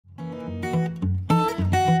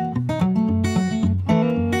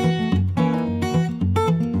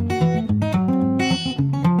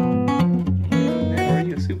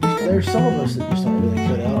some of us that just aren't really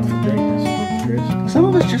cut out for greatness, Chris. Some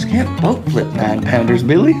of us just can't boat flip 9-pounders,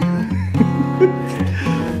 Billy.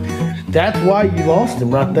 That's why you lost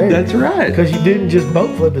him right there. That's right. Because you didn't just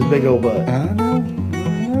boat flip his big old butt. I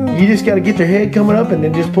know. You just got to get their head coming up and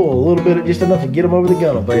then just pull a little bit, just enough to get them over the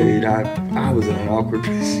gunnel, baby. Dude, I was in an awkward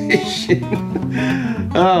position.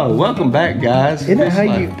 Oh, welcome back, guys. Isn't that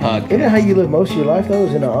how you live most of your life, though,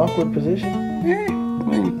 is in an awkward position? Yeah, I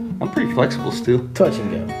mean, I'm pretty flexible still. Touch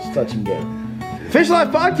and go. It's touch and go. Fish Life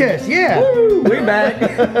Podcast, yeah. Woo, we back.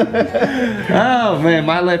 Oh, man,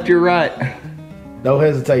 my left, your right. No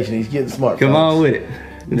hesitation. He's getting smart. Come folks. on with it.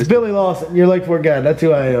 It's Billy Lawson, your Lake Fork guy. That's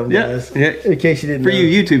who I am, guys. Yeah. In case you didn't know. For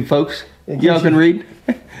you YouTube folks, y'all can read.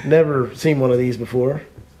 Never seen one of these before.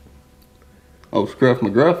 Oh, Scruff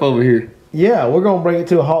McGruff over here. Yeah, we're going to bring it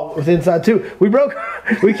to a halt with Inside 2.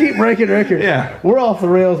 We keep breaking records. Yeah. We're off the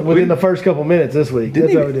rails within the first couple minutes this week.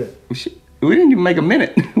 That's how we did it. We didn't even make a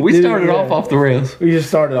minute. We started off the rails. We just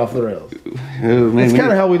started off the rails. Oh, man, That's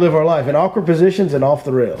kind of how we live our life, in awkward positions and off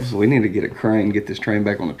the rails. We need to get a crane, get this train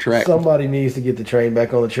back on the track. Somebody needs to get the train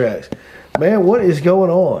back on the tracks. Man, what is going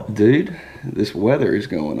on? Dude, this weather is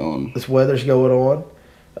going on. This weather's going on.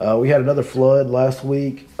 We had another flood last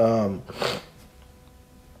week.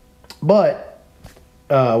 But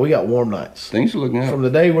we got warm nights. Things are looking up. From the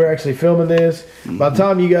day we're actually filming this, by the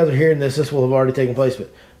time you guys are hearing this, this will have already taken place.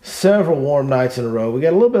 But several warm nights in a row. We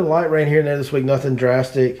got a little bit of light rain here and there this week. Nothing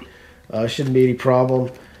drastic. Shouldn't be any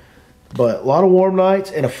problem. But a lot of warm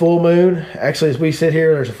nights and a full moon. Actually, as we sit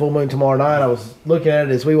here, there's a full moon tomorrow night. I was looking at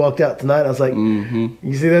it as we walked out tonight. I was like, You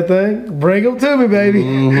see that thing? Bring them to me, baby.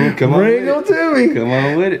 Come on. Bring them to me. Come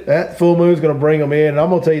on with it. That full moon's going to bring them in. And I'm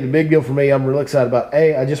going to tell you the big deal for me, I'm really excited about.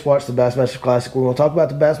 I just watched the Bassmaster Classic. We're going to talk about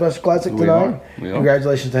the Bassmaster Classic tonight. We are.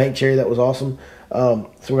 Congratulations to Hank Cherry. That was awesome. So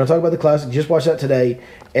we're going to talk about the Classic. Just watched that today.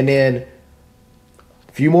 And then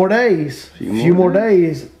a few more days, the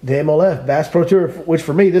MLF Bass Pro Tour, which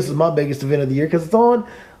for me, this is my biggest event of the year because it's on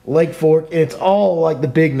Lake Fork, and it's all like the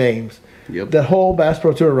big names. Yep. The whole Bass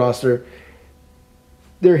Pro Tour roster,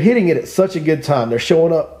 they're hitting it at such a good time. They're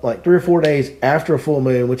showing up like 3 or 4 days after a full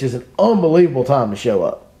moon, which is an unbelievable time to show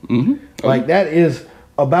up. Like that is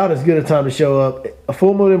about as good a time to show up. A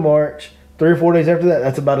full moon in March, 3 or 4 days after that,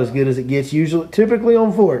 that's about as good as it gets. Typically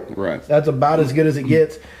on Fork, right? That's about as good as it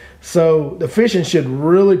gets. So the fishing should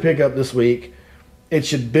really pick up this week. It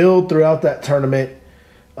should build throughout that tournament.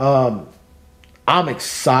 I'm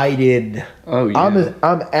excited. Oh yeah.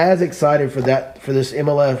 I'm as excited for this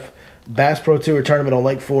MLF Bass Pro Tour tournament on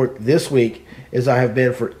Lake Fork this week as I have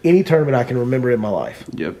been for any tournament I can remember in my life.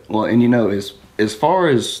 Yep. Well, and you know, as far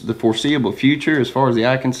as the foreseeable future, as far as the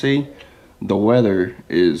eye can see, the weather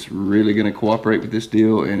is really going to cooperate with this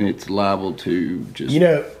deal, and it's liable to just.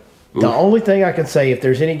 The only thing I can say, if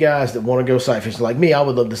there's any guys that want to go sight fishing, like me, I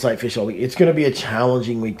would love to sight fish all week. It's going to be a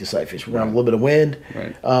challenging week to sight fish. We're going to have a little bit of wind.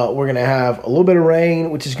 Right. We're going to have a little bit of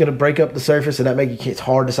rain, which is going to break up the surface, and that it's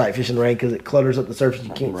hard to sight fish in the rain because it clutters up the surface.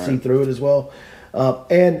 You can't see through it as well.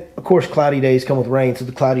 And, of course, cloudy days come with rain, so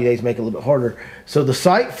the cloudy days make it a little bit harder. So the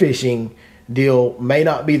sight fishing deal may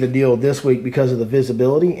not be the deal this week because of the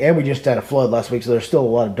visibility, and we just had a flood last week, so there's still a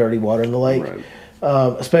lot of dirty water in the lake. Right.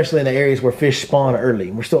 Especially in the areas where fish spawn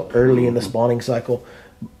early. We're still early in the spawning cycle.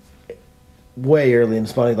 Way early in the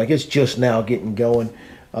spawning. Like, it's just now getting going.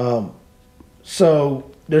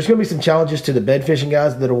 So there's going to be some challenges to the bed fishing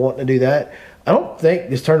guys that are wanting to do that. I don't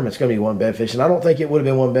think this tournament's going to be one bed fishing. I don't think it would have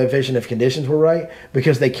been one bed fishing if conditions were right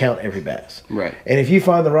because they count every bass. Right. And if you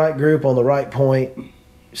find the right group on the right point,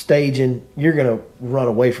 staging, you're going to run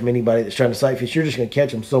away from anybody that's trying to sight fish. You're just going to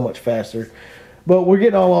catch them so much faster. But we're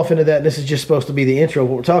getting all off into that, and this is just supposed to be the intro of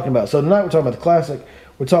what we're talking about. So tonight we're talking about the Classic.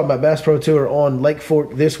 We're talking about Bass Pro Tour on Lake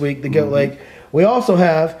Fork this week, the Goat Lake. We also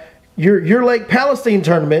have your Lake Palestine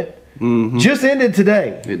tournament just ended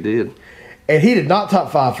today. It did. And he did not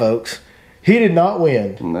top 5, folks. He did not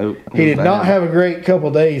win. Nope. He did not have a great couple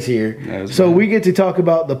days here. So we get to talk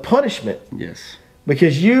about the punishment. Yes.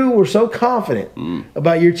 Because you were so confident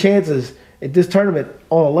about your chances at this tournament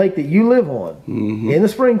on a lake that you live on in the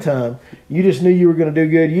springtime. You just knew you were going to do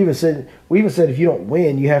good. We even said if you don't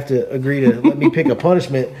win, you have to agree to let me pick a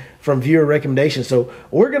punishment from viewer recommendations. So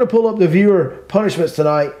we're going to pull up the viewer punishments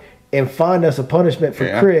tonight and find us a punishment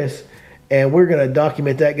for Chris. And we're going to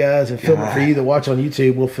document that, guys, and film it for you that watch on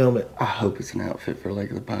YouTube. We'll film it. I hope it's an outfit for Lake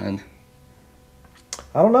of the Pines.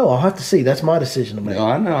 I don't know. I'll have to see. That's my decision to make. No,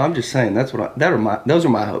 I know. I'm just saying those are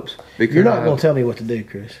my hopes. Because you're not going to tell me what to do,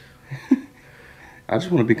 Chris. I just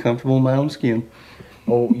want to be comfortable in my own skin.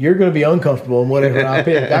 Oh, you're going to be uncomfortable in whatever I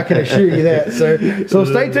pick. I can assure you that, sir. So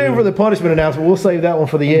stay tuned for the punishment announcement. We'll save that one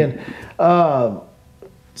for the end.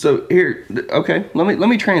 So here, okay, let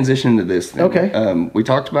me transition into this thing. Okay. We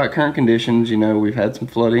talked about current conditions. You know, we've had some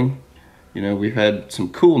flooding. You know, we've had some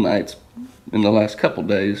cool nights in the last couple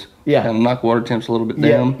days. Yeah. Kind of knock water temps a little bit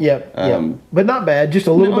down. Yep. But not bad. Just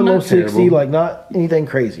a little bit below 60, terrible. Like not anything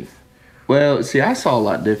crazy. Well, see, I saw a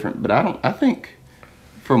lot different, but I think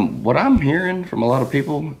from what I'm hearing from a lot of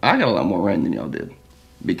people, I got a lot more rain than y'all did.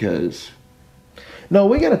 Because... No,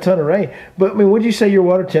 we got a ton of rain. But, I mean, what did you say your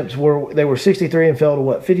water temps were? They were 63 and fell to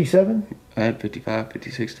what, 57? I had 55,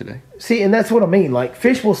 56 today. See, and that's what I mean. Like,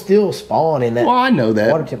 fish will still spawn in that. Well, I know that.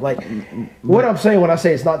 Water temp. Like, what I'm saying when I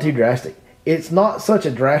say it's not too drastic, it's not such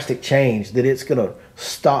a drastic change that it's going to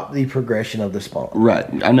stop the progression of the spawn. Right.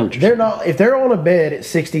 I know what you're saying. Not, if they're on a bed at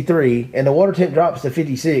 63 and the water temp drops to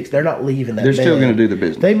 56, they're not leaving that They're bed. Still going to do the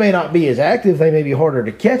business. They may not be as active. They may be harder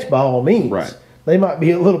to catch by all means. Right. They might be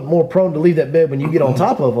a little more prone to leave that bed when you get on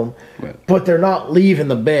top of them, right. But they're not leaving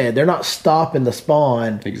the bed. They're not stopping the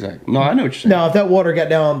spawn. Exactly. No, I know what you're saying. Now, if that water got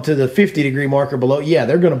down to the 50-degree marker below, yeah,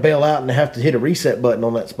 they're going to bail out and have to hit a reset button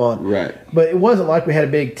on that spawn. Right. But it wasn't like we had a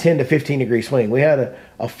big 10 to 15-degree swing. We had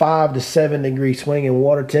a 5 to 7-degree swing in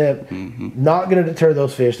water temp. Mm-hmm. Not going to deter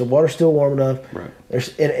those fish. The water's still warm enough. Right.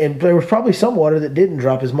 And there was probably some water that didn't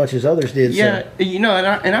drop as much as others did. Yeah, so. you know,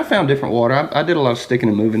 and I found different water. I did a lot of sticking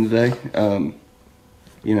and moving today.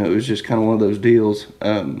 You know, it was just kind of one of those deals.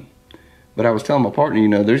 But I was telling my partner, you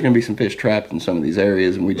know, there's going to be some fish trapped in some of these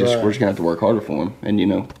areas, and we're just going to have to work harder for them. And, you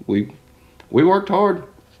know, we worked hard.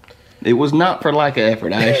 It was not for lack of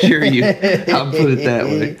effort, I assure you. I'll put it that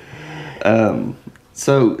way.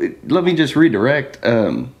 So let me just redirect.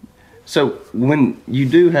 So when you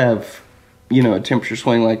do have, you know, a temperature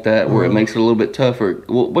swing like that where it makes it a little bit tougher,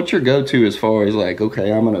 what's your go-to as far as like,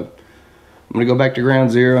 okay, I'm gonna go back to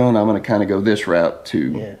ground zero and I'm gonna kind of go this route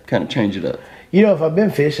to kind of change it up? You know, if I've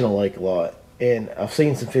been fishing a lake a lot and I've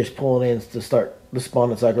seen some fish pulling in to start the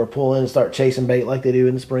spawning cycle or pull in and start chasing bait like they do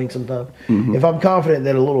in the spring sometimes. Mm-hmm. If I'm confident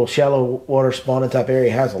that a little shallow water spawning type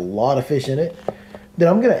area has a lot of fish in it, then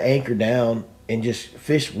I'm gonna anchor down and just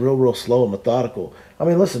fish real slow and methodical. I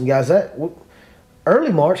mean, listen, guys,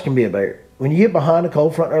 early March can be a bear. When you get behind a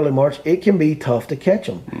cold front early March, it can be tough to catch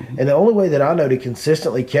them. Mm-hmm. And the only way that I know to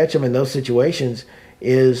consistently catch them in those situations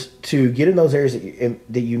is to get in those areas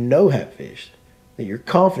that you know have fish, that you're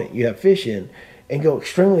confident you have fish in, and go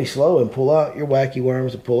extremely slow and pull out your wacky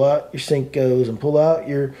worms and pull out your Senkos and pull out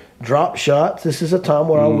your drop shots. This is a time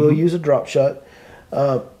where I will use a drop shot.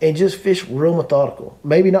 And just fish real methodical.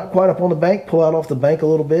 Maybe not quite up on the bank, pull out off the bank a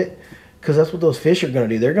little bit, because that's what those fish are going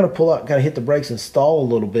to do. They're going to pull out, kind of hit the brakes and stall a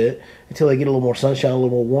little bit until they get a little more sunshine, a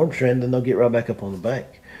little more warm trend, then they'll get right back up on the bank.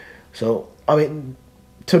 So, I mean,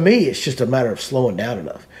 to me, it's just a matter of slowing down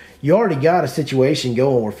enough. You already got a situation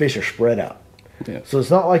going where fish are spread out. Yeah. So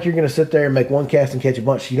it's not like you're going to sit there and make one cast and catch a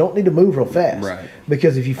bunch. You don't need to move real fast. Right.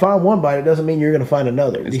 Because if you find one bite, it doesn't mean you're going to find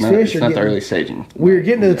another. It's not the early staging. We're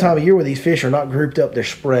getting to the time of year where these fish are not grouped up. They're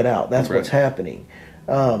spread out. That's what's happening.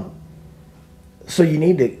 So you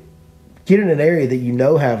need to get in an area that you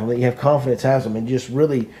know have them, that you have confidence has them, and just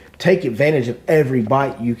really take advantage of every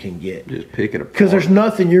bite you can get. Just pick it apart. Because there's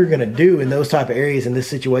nothing you're going to do in those type of areas in this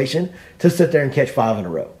situation to sit there and catch 5 in a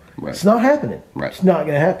row. Right. It's not happening. Right. It's not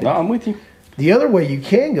going to happen. No, I'm with you. The other way you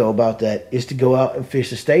can go about that is to go out and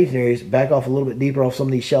fish the staging areas, back off a little bit deeper off some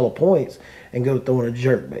of these shallow points, and go throwing a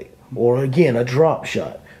jerkbait. Or, again, a drop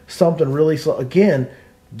shot. Something really slow. Again,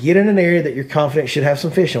 get in an area that you're confident should have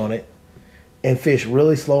some fish on it, and fish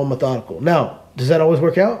really slow and methodical. Now, does that always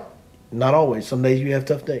work out? Not always. Some days you have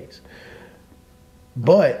tough days.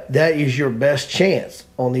 But that is your best chance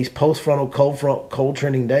on these post-frontal, cold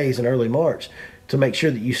trending days in early March to make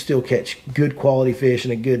sure that you still catch good quality fish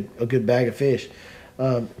and a good bag of fish.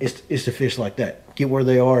 Is to fish like that. Get where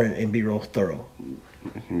they are and be real thorough.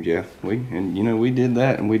 Yeah, we did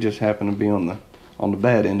that, and we just happened to be on the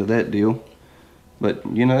bad end of that deal. But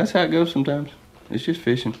you know, that's how it goes sometimes. It's just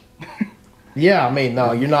fishing. Yeah, I mean,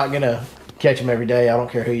 no, you're not gonna catch them every day. I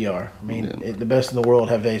don't care who you are. I mean, the best in the world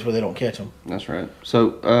have days where they don't catch them. That's right.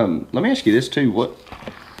 So let me ask you this too: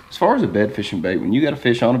 as far as a bed fishing bait, when you got a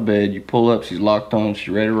fish on a bed, you pull up, she's locked on, she's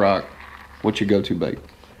ready to rock. What's your go-to bait?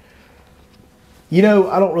 You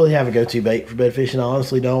know, I don't really have a go-to bait for bed fishing. I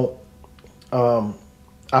honestly don't.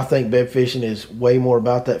 I think bed fishing is way more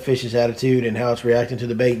about that fish's attitude and how it's reacting to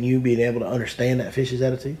the bait, and you being able to understand that fish's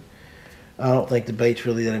attitude. I don't think the bait's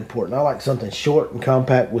really that important. I like something short and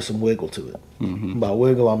compact with some wiggle to it. Mm-hmm. By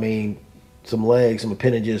wiggle, I mean some legs, some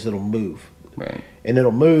appendages that'll move. Right. And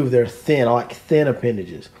it'll move, they're thin. I like thin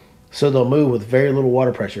appendages. So they'll move with very little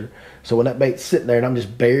water pressure. So when that bait's sitting there and I'm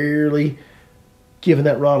just barely giving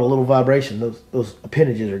that rod a little vibration, those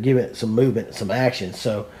appendages are giving it some movement, some action.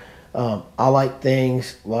 So I like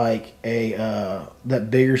things like that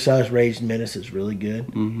bigger size raised menace is really good.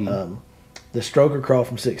 The stroker crawl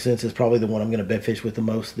from 6 Cents is probably the one I'm going to bed fish with the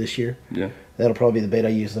most this year. Yeah, that'll probably be the bait I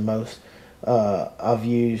use the most. I've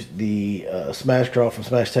used the Smash Crawl from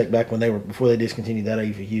Smash Tech back when before they discontinued that.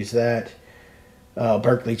 I've used that.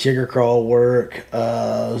 Berkeley Chigger Crawl work.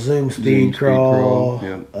 Zoom Speed Crawl.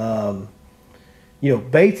 Yeah.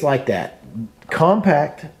 Baits like that.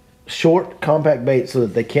 Short, compact baits so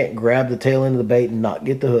that they can't grab the tail end of the bait and not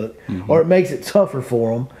get the hook. Or it makes it tougher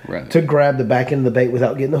for them to grab the back end of the bait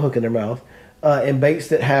without getting the hook in their mouth. And baits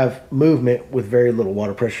that have movement with very little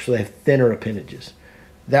water pressure, so they have thinner appendages.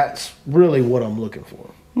 That's really what I'm looking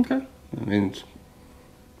for. Okay. I mean, it's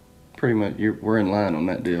pretty much we're in line on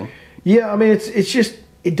that deal. Yeah, I mean, it's just,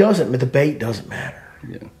 the bait doesn't matter.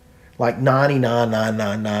 Yeah. Like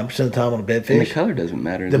 99.999% of the time on a bedfish. And the color doesn't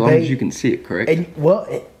matter as long as you can see it, correct?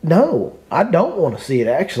 No, I don't want to see it,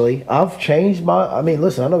 actually. I've changed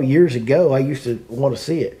listen, I know years ago I used to want to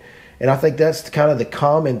see it. And I think that's kind of the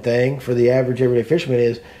common thing for the average everyday fisherman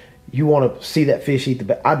is you want to see that fish eat the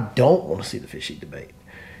bait. I don't want to see the fish eat the bait.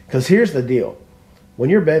 Because here's the deal. When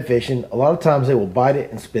you're bed fishing, a lot of times they will bite it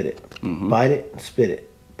and spit it. Bite it and spit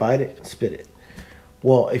it. Bite it and spit it.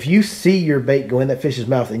 Well, if you see your bait go in that fish's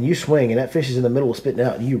mouth and you swing and that fish is in the middle of spitting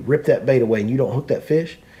out and you rip that bait away and you don't hook that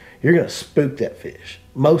fish, you're going to spook that fish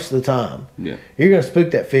most of the time. Yeah. You're going to spook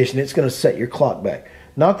that fish and it's going to set your clock back.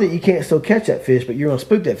 Not that you can't still catch that fish, but you're going to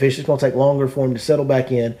spook that fish. It's going to take longer for him to settle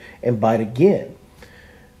back in and bite again.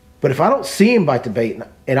 But if I don't see him bite the bait,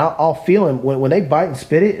 and I'll feel him, when they bite and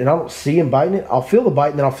spit it, and I don't see him biting it, I'll feel the bite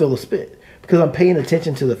and then I'll feel the spit. Because I'm paying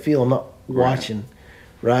attention to the feel, I'm not watching,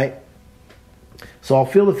 right? So I'll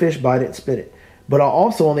feel the fish bite it and spit it. But I'll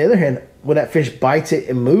also, on the other hand, when that fish bites it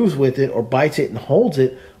and moves with it or bites it and holds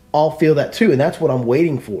it, I'll feel that too, and that's what I'm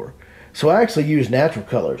waiting for. So I actually use natural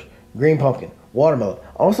colors, green pumpkin, watermelon.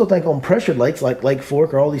 I also think on pressured lakes like Lake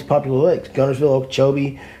Fork or all these popular lakes, Gunnersville,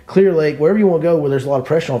 Okeechobee, Clear Lake, wherever you want to go where there's a lot of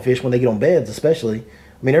pressure on fish when they get on beds especially.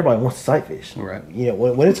 I mean, everybody wants to sight fish. Right.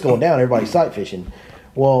 When it's going down, everybody's sight fishing.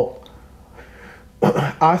 Well,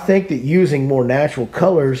 I think that using more natural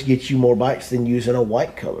colors gets you more bites than using a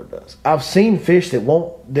white color does. I've seen fish a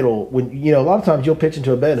lot of times you'll pitch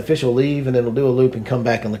into a bed and the fish will leave and then it'll do a loop and come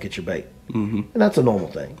back and look at your bait. And that's a normal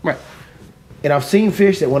thing. Right. And I've seen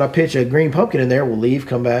fish that when I pitch a green pumpkin in there will leave,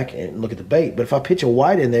 come back, and look at the bait. But if I pitch a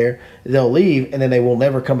white in there, they'll leave, and then they will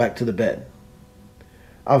never come back to the bed.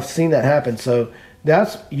 I've seen that happen. So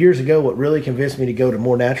that's years ago what really convinced me to go to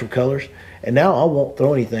more natural colors. And now I won't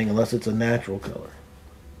throw anything unless it's a natural color.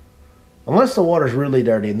 Unless the water's really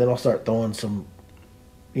dirty, and then I'll start throwing some,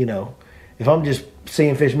 if I'm just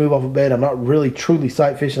seeing fish move off a bed, I'm not really truly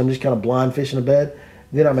sight fishing, I'm just kind of blind fishing a bed.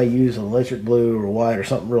 Then I may use an electric blue or white or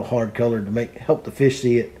something real hard colored to help the fish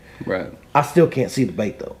see it. Right. I still can't see the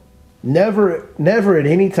bait though. Never at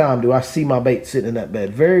any time do I see my bait sitting in that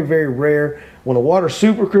bed. Very, very rare. When the water's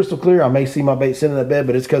super crystal clear, I may see my bait sitting in that bed,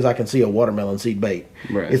 but it's because I can see a watermelon seed bait.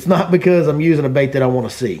 Right. It's not because I'm using a bait that I want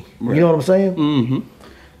to see. Right. You know what I'm saying? Mm-hmm.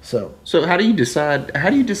 So how do you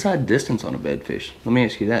decide distance on a bed fish? Let me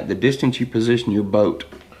ask you that. The distance you position your boat.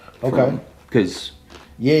 Okay. Because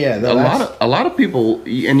a lot of people,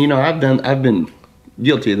 and I've been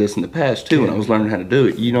guilty of this in the past too. When I was learning how to do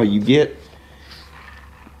it, you get,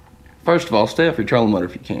 first of all, stay off your trolling motor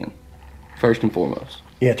if you can, first and foremost.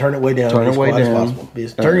 Yeah, turn it way down. Turn it way down. As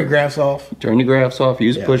possible. Turn your graphs off. Turn your graphs off.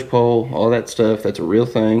 Use a push pole. All that stuff. That's a real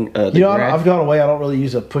thing. I've gone away. I don't really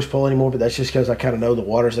use a push pole anymore, but that's just because I kind of know the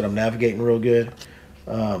waters that I'm navigating real good.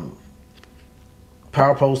 Power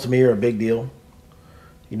poles to me are a big deal.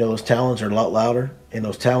 Those talons are a lot louder, and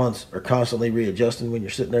those talons are constantly readjusting when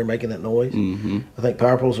you're sitting there making that noise. I think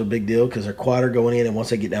power poles are a big deal because they're quieter going in, and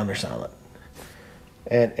once they get down, they're silent.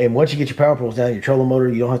 And once you get your power poles down, your trolling motor,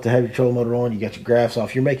 you don't have to have your trolling motor on. You got your graphs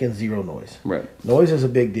off. You're making zero noise. Right. Noise is a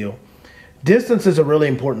big deal. Distance is a really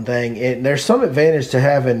important thing, and there's some advantage to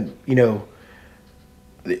having,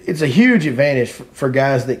 it's a huge advantage for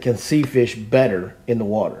guys that can see fish better in the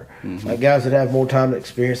water. Like guys that have more time and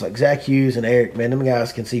experience, like Zach Hughes and Eric, man, them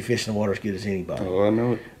guys can see fish in the water as good as anybody. Oh, I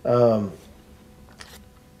know it.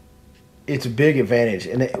 It's a big advantage,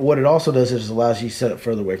 and what it also does is it allows you to set up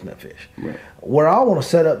further away from that fish. Right. Where I want to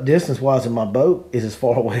set up distance-wise in my boat is as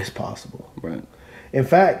far away as possible. Right. In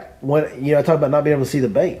fact, when I talk about not being able to see the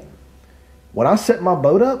bait, when I set my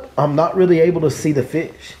boat up, I'm not really able to see the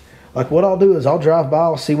fish. Like what I'll do is I'll drive by,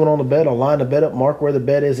 I'll see one on the bed, I'll line the bed up, mark where the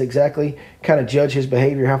bed is exactly, kind of judge his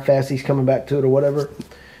behavior, how fast he's coming back to it or whatever.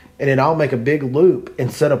 And then I'll make a big loop and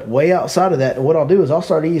set up way outside of that. And what I'll do is I'll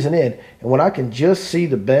start easing in. And when I can just see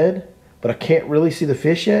the bed, but I can't really see the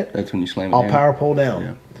fish yet, that's when you slam it I'll down. power pull down.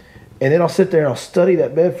 Yeah. And then I'll sit there and I'll study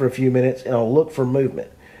that bed for a few minutes and I'll look for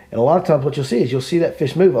movement. And a lot of times what you'll see is you'll see that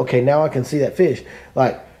fish move. Okay, now I can see that fish.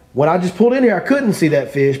 Like when I just pulled in here, I couldn't see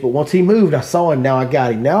that fish, but once he moved, I saw him. Now I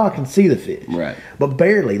got him. Now I can see the fish. Right. But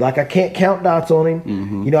barely. Like I can't count dots on him.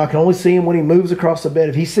 Mm-hmm. You know, I can only see him when he moves across the bed.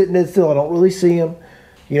 If he's sitting dead still, I don't really see him.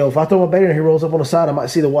 You know, if I throw my bait in and he rolls up on the side, I might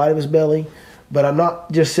see the white of his belly. But I'm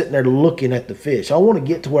not just sitting there looking at the fish. I want to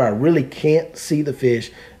get to where I really can't see the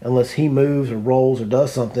fish unless he moves or rolls or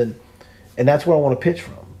does something. And that's where I want to pitch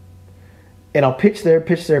from. And I'll pitch there,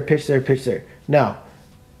 pitch there, pitch there, pitch there. Now,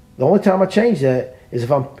 the only time I change that is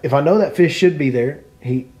if I know that fish should be there,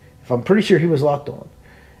 if I'm pretty sure he was locked on,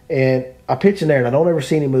 and I pitch in there and I don't ever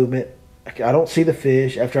see any movement, I don't see the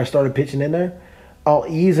fish after I started pitching in there, I'll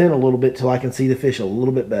ease in a little bit till I can see the fish a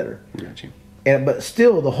little bit better. Got you. But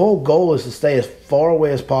still, the whole goal is to stay as far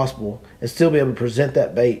away as possible and still be able to present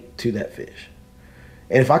that bait to that fish.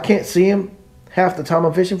 And if I can't see him half the time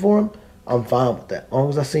I'm fishing for him, I'm fine with that, as long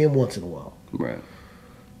as I see him once in a while. Right.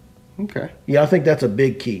 Okay. Yeah, I think that's a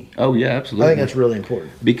big key. Oh, yeah, absolutely. I think that's really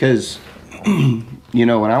important. Because, you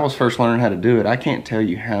know, when I was first learning how to do it, I can't tell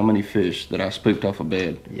you how many fish that I spooked off a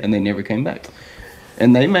bed and they never came back.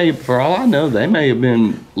 And they may, for all I know, they may have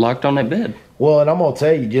been locked on that bed. Well, and I'm going to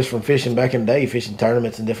tell you, just from fishing back in the day, fishing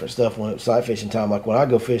tournaments and different stuff when it was sight fishing time, like when I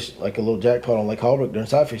go fish like a little jackpot on Lake Holbrook during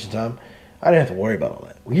sight fishing time, I didn't have to worry about all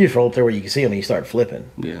that. You just roll up there where you can see them and you start flipping.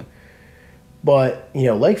 Yeah. But, you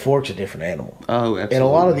know, Lake Fork's a different animal. Oh, absolutely. And a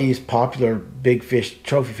lot of these popular big fish,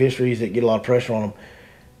 trophy fisheries that get a lot of pressure on them,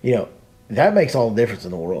 you know, that makes all the difference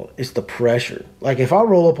in the world. It's the pressure. Like if I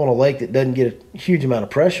roll up on a lake that doesn't get a huge amount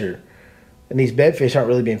of pressure and these bedfish aren't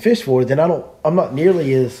really being fished for, then I'm not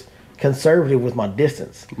nearly as conservative with my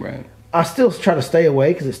distance. Right. I still try to stay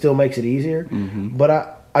away because it still makes it easier. Mm-hmm.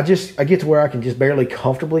 But I get to where I can just barely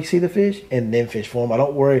comfortably see the fish and then fish for them. I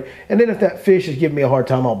don't worry. And then if that fish is giving me a hard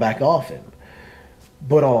time, I'll back off him.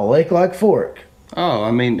 But on a lake like Fork. Oh, I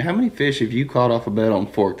mean, how many fish have you caught off a bed on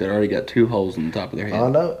Fork that already got 2 holes in the top of their head? I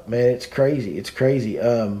know, man. It's crazy. It's crazy.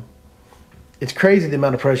 It's crazy the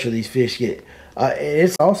amount of pressure these fish get.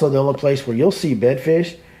 It's also the only place where you'll see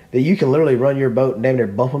bedfish that you can literally run your boat and damn near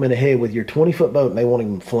bump them in the head with your 20-foot boat and they won't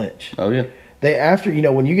even flinch. Oh, yeah.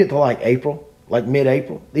 When you get to like April, like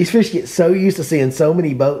mid-April, these fish get so used to seeing so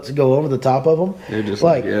many boats go over the top of them. They're just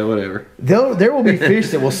like yeah, whatever. There will be fish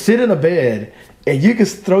that will sit in a bed and you can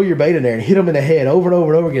throw your bait in there and hit them in the head over and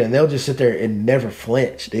over and over again, and they'll just sit there and never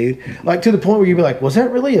flinch, dude. Like to the point where you'll be like, was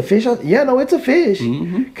that really a fish? Yeah, no, it's a fish.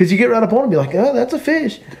 Because you get right up on them and be like, oh, that's a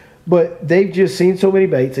fish. But they've just seen so many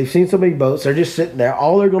baits. They've seen so many boats. They're just sitting there.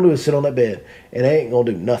 All they're going to do is sit on that bed, and they ain't going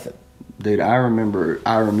to do nothing. Dude, I remember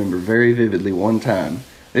very vividly one time.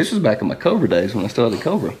 This was back in my Cobra days when I still had a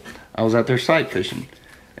Cobra. I was out there sight fishing,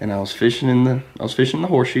 and I was fishing in the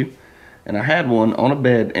horseshoe, and I had one on a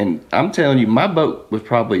bed, and I'm telling you, my boat was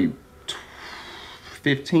probably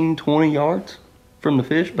 15, 20 yards from the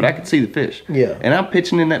fish, but I could see the fish. Yeah. And I'm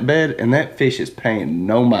pitching in that bed, and that fish is paying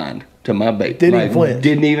no mind to my bait.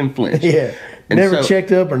 Didn't even flinch. Yeah. And never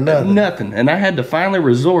checked up or nothing. Nothing. And I had to finally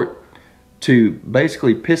resort to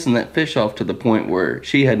basically pissing that fish off to the point where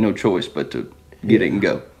she had no choice but to get it and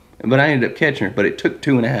go. But I ended up catching her, but it took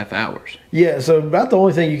 2.5 hours. Yeah, so about the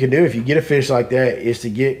only thing you can do if you get a fish like that is to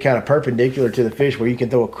get kind of perpendicular to the fish where you can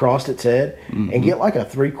throw across its head and get like a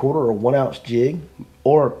 3/4 or 1 ounce jig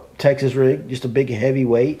or Texas rig, just a big heavy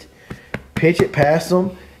weight, pitch it past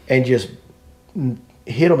them and just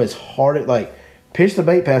hit them as hard as, like, pitch the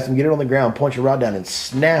bait past them, get it on the ground, point your rod down and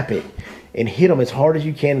snap it and hit them as hard as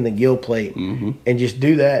you can in the gill plate and just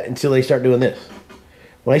do that until they start doing this.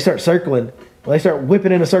 When they start circling, when they start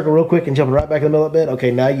whipping in a circle real quick and jumping right back in the middle of the bed,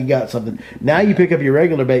 okay, now you got something. Now you pick up your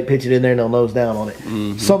regular bait, pitch it in there, and they'll nose down on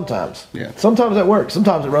it. Sometimes. Yeah. Sometimes that works.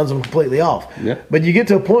 Sometimes it runs them completely off. Yeah. But you get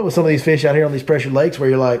to a point with some of these fish out here on these pressured lakes where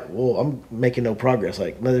you're like, well, I'm making no progress.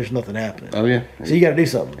 Like, no, there's nothing happening. Oh, yeah. So you got to do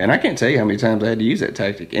something. And I can't tell you how many times I had to use that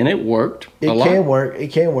tactic, and it worked a lot. It can work.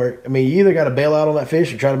 It can work. I mean, you either got to bail out on that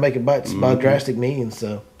fish or try to make it bite by drastic means.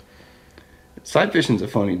 So sight fishing's a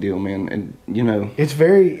funny deal, man. And, you know. It's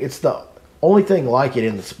the only thing like it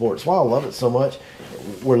in the sport. It's why I love it so much.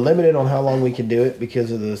 We're limited on how long we can do it because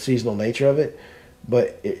of the seasonal nature of it,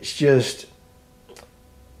 but it's just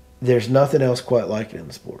there's nothing else quite like it in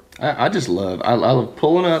the sport. I love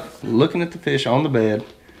pulling up, looking at the fish on the bed,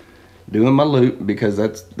 doing my loop, because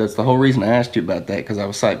that's the whole reason I asked you about that, because I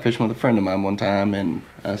was sight fishing with a friend of mine one time, and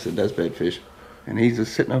I said, that's bedfish. And he's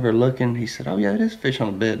just sitting over there looking. He said, oh, yeah, it is fish on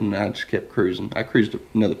a bed. And I just kept cruising. I cruised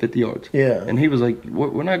another 50 yards. Yeah. And he was like,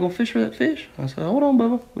 we're not going to fish for that fish. I said, hold on,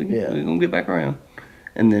 Bubba. We're going to get back around.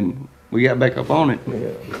 And then we got back up on it.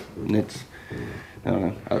 Yeah. And I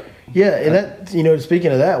don't know. Yeah, and that,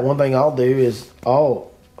 speaking of that, one thing I'll do is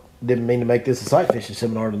didn't mean to make this a sight fishing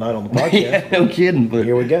seminar tonight on the podcast. Yeah, no kidding. But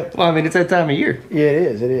here we go. Well, I mean, it's that time of year. Yeah,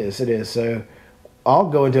 it is. So I'll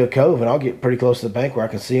go into a cove and I'll get pretty close to the bank where I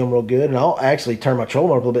can see them real good, and I'll actually turn my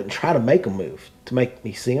trolling up a little bit and try to make them move to make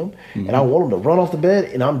me see them. Mm-hmm. And I want them to run off the bed,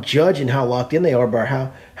 and I'm judging how locked in they are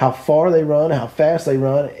by how far they run, how fast they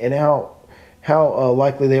run, and how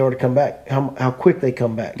likely they are to come back, how quick they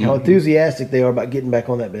come back, how enthusiastic they are about getting back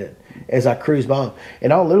on that bed as I cruise by them.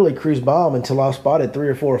 And I'll literally cruise by them until I've spotted 3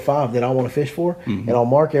 or 4 or 5 that I want to fish for, and I'll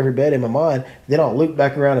mark every bed in my mind. Then I'll loop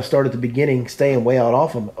back around and start at the beginning, staying way out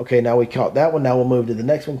off them. Okay, now we caught that one. Now we'll move to the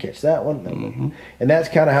next one, catch that one. And that's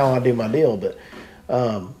kind of how I do my deal. But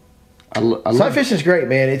sight fishing is great,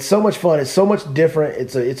 man. It's so much fun. It's so much different.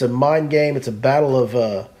 It's a mind game. It's a battle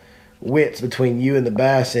of wits between you and the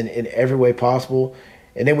bass in every way possible.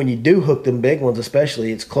 And then when you do hook them big ones,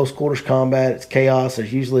 especially, it's close quarters combat. It's chaos.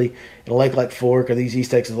 There's usually, in a lake like Fork or these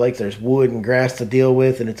East Texas lakes, there's wood and grass to deal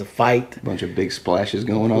with, and it's a fight. A bunch of big splashes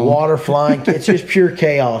going on. Water flying. It's just pure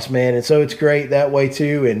chaos, man. And so it's great that way,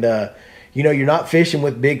 too. And, you're not fishing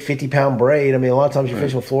with big 50-pound braid. I mean, a lot of times you're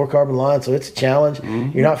fishing with fluorocarbon line, so it's a challenge.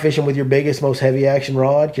 You're not fishing with your biggest, most heavy action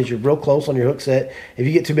rod because you're real close on your hook set. If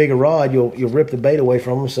you get too big a rod, you'll rip the bait away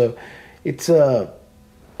from them. So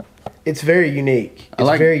it's very unique.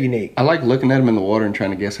 Very unique. I like looking at them in the water and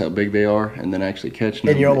trying to guess how big they are, and then actually catching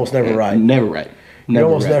them. And you're almost never right. Never right. You're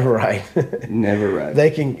almost never right. Never right.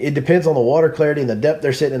 It depends on the water clarity and the depth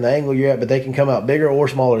they're sitting and the angle you're at, but they can come out bigger or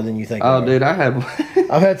smaller than you think. Oh, dude, I've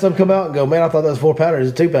had some come out and go, man, I thought that was 4-pounder.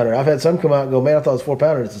 It's a 2-pounder. I've had some come out and go, man, I thought it was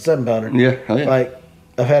 4-pounder. It's a 7-pounder. Yeah. Oh, yeah. Like,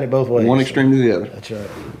 I've had it both ways. One extreme to the other. That's right.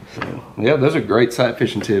 So, yeah, those are great sight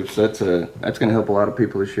fishing tips. That's going to help a lot of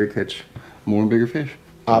people this year catch more and bigger fish.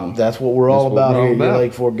 That's what we're all about here at your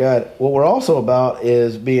Lake Fork Guide. What we're also about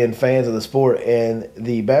is being fans of the sport, and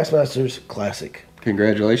the Bassmasters Classic.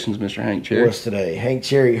 Congratulations, Mr. Hank Cherry. Was today. Hank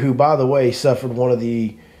Cherry, who, by the way, suffered one of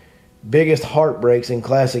the biggest heartbreaks in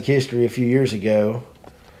Classic history a few years ago.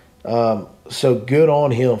 So good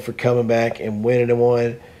on him for coming back and winning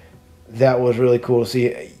one. That was really cool to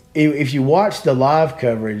see. If you watch the live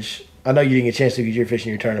coverage, I know you didn't get a chance to because you're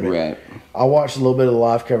fishing your tournament. Right. I watched a little bit of the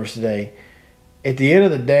live coverage today. At the end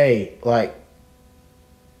of the day, like,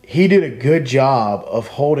 he did a good job of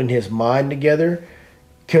holding his mind together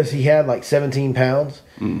because he had like 17 pounds.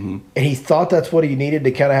 And he thought that's what he needed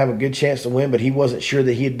to kind of have a good chance to win, but he wasn't sure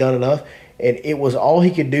that he had done enough. And it was all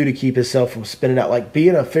he could do to keep himself from spinning out. Like,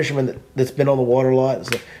 being a fisherman that's been on the water a lot,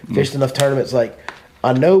 fished enough tournaments, like,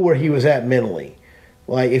 I know where he was at mentally.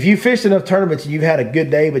 Like, if you fished enough tournaments and you've had a good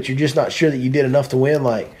day, but you're just not sure that you did enough to win,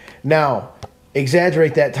 like, now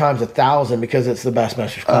exaggerate that times 1,000 because it's the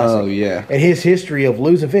Bassmaster Classic. Oh, yeah. And his history of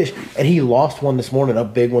losing fish. And he lost one this morning, a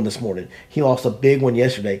big one this morning. He lost a big one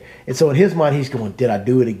yesterday. And so in his mind, he's going, did I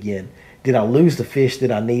do it again? Did I lose the fish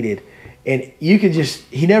that I needed? And you could just,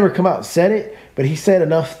 he never come out and said it, but he said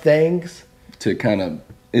enough things to kind of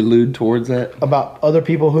allude towards that. About other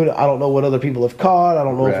people who, I don't know what other people have caught. I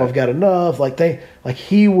don't know if I've got enough. Like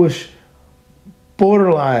he was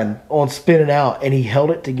borderline on spinning out, and he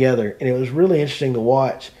held it together, and it was really interesting to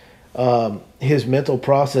watch his mental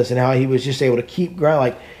process and how he was just able to keep grinding.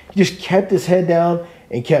 Like, he just kept his head down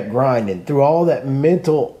and kept grinding through all that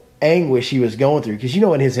mental anguish he was going through, because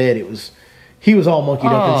in his head he was all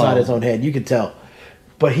monkeyed up inside his own head, you could tell,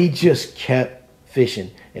 but he just kept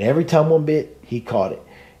fishing, and every time one bit he caught it,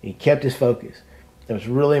 and he kept his focus. It was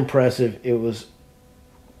really impressive.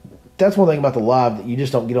 That's one thing about the live that you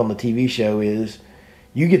just don't get on the TV show is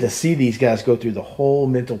you get to see these guys go through the whole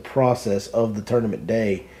mental process of the tournament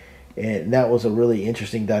day, and that was a really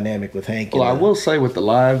interesting dynamic with Hank. Well, I will say with the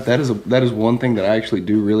live, that is one thing that I actually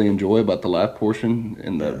do really enjoy about the live portion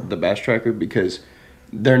and the Bass Tracker, because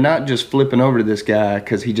they're not just flipping over to this guy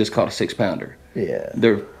because he just caught a 6-pounder. Yeah,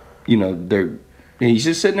 he's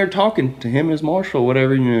just sitting there talking to him as Marshall,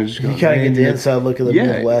 whatever. Just you kind of get the inside look of the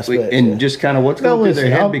mental aspect, and just kind of what's going through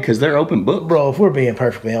their head, because they're open books. Bro, if we're being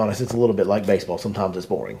perfectly honest, it's a little bit like baseball. Sometimes it's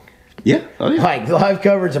boring. Yeah, oh, yeah. Like live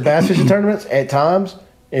coverage of bass fishing tournaments at times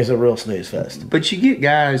is a real snooze fest. But you get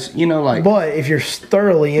guys, like. But if you're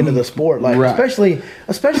thoroughly into the sport, like especially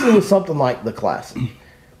with something like the Classic,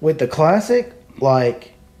 with the Classic,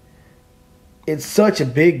 like, it's such a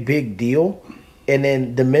big deal. And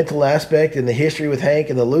then the mental aspect and the history with Hank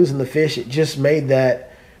and the losing the fish, it just made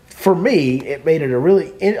that, for me, it made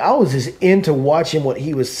it I was just into watching what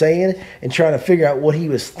he was saying and trying to figure out what he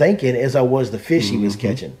was thinking as I was the fish he was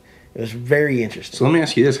catching. It was very interesting. So let me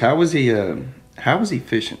ask you this. How was he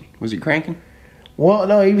fishing? Was he cranking? Well,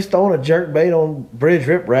 no, he was throwing a jerk bait on Bridge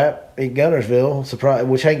Rip Rap in Gunnersville, surprise,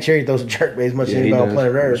 which Hank Cherry throws a jerk bait as much as anybody on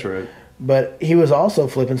planet Earth. That's right. But he was also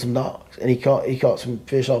flipping some docks, and he caught some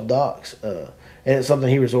fish off docks, and it's something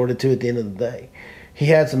he resorted to at the end of the day. He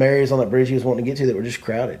had some areas on that bridge he was wanting to get to that were just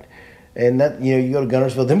crowded. And that, you know, you go to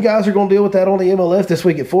Gunnersville, them guys are going to deal with that on the MLF this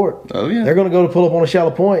week at Fort. Oh, yeah. They're going to go to pull up on a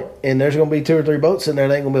shallow point, and there's going to be 2 or 3 boats in there.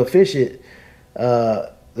 They ain't going to be able to fish it.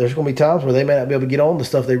 There's going to be times where they may not be able to get on the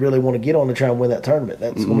stuff they really want to get on to try and win that tournament.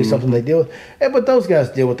 That's going to be something they deal with. But those guys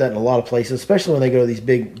deal with that in a lot of places, especially when they go to these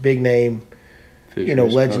big name, fisheries, you know,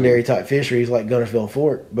 legendary type fisheries like Gunnersville and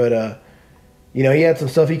Fort. But, you know, he had some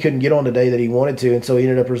stuff he couldn't get on today that he wanted to, and so he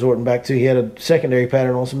ended up resorting back to. He had a secondary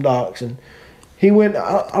pattern on some docks, and he went.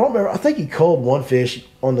 I don't remember. I think he culled one fish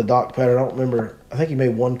on the dock pattern. I don't remember. I think he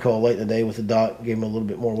made one call late in the day with the dock, gave him a little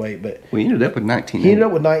bit more weight. But we ended up with 19. He ended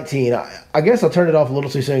up with 19. I guess I turned it off a little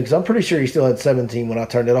too soon because I'm pretty sure he still had 17 when I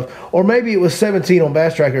turned it off, or maybe it was 17 on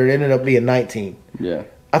Bass Tracker. It ended up being 19. Yeah.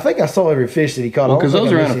 I think I saw every fish that he caught. Well, because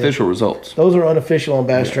those are unofficial results. Those are unofficial on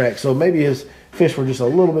Bass Track, so maybe his fish were just a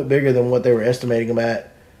little bit bigger than what they were estimating them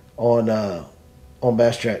at on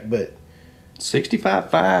Bass Track. But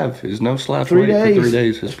 65.5 is no slouch 3 weight days. for 3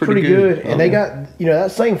 days. It's pretty good. And they got, you know,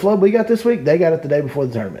 that same flood we got this week, they got it the day before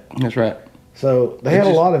the tournament. That's right. So they had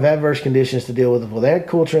a lot of adverse conditions to deal with. Well, they had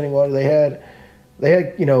cool trending water. They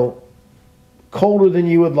had, you know, colder than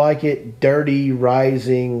you would like it, dirty,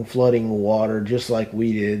 rising, flooding water, just like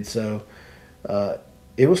we did. So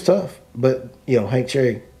it was tough. But, you know, Hank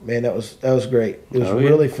Cherry, man, that was great. It was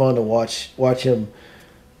really fun to watch him.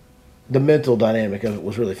 The mental dynamic of it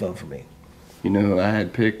was really fun for me. You know, I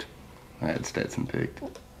had Stetson picked.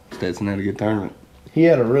 Stetson had a good tournament. He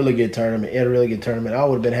had a really good tournament. I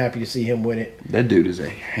would have been happy to see him win it. That dude is a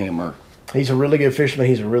hammer. He's a really good fisherman.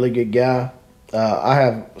 He's a really good guy. I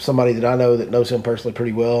have somebody that I know that knows him personally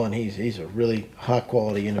pretty well, and he's a really high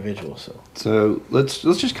quality individual. So let's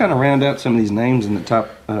just kind of round out some of these names in the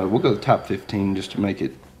top. We'll go to the top 15 just to make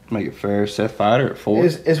it fair. Seth Fighter at 4.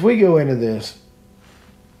 As we go into this,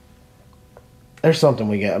 there's something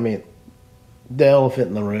we got. I mean, the elephant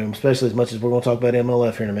in the room, especially as much as we're going to talk about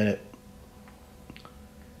MLF here in a minute.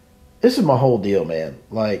 This is my whole deal, man.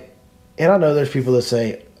 Like, and I know there's people that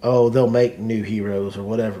say, oh, they'll make new heroes or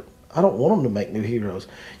whatever. I don't want them to make new heroes.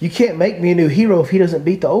 You can't make me a new hero if he doesn't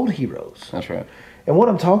beat the old heroes. That's right. And what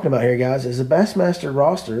I'm talking about here, guys, is the Bassmaster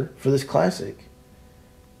roster for this Classic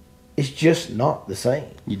is just not the same.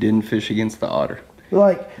 You didn't fish against the otter.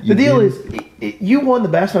 Like, the deal is, you won the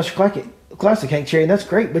Bassmaster Classic, Hank Cherry, and that's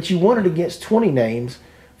great, but you won it against 20 names,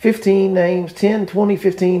 15 names, 10, 20,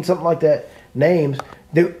 15, something like that, names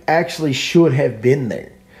that actually should have been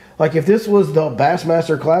there. Like, if this was the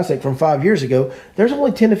Bassmaster Classic from 5 years ago, there's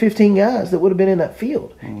only 10 to 15 guys that would have been in that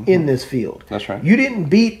field, in this field. That's right. You didn't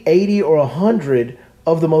beat 80 or 100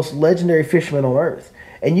 of the most legendary fishermen on earth.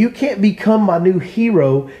 And you can't become my new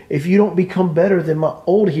hero if you don't become better than my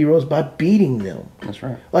old heroes by beating them. That's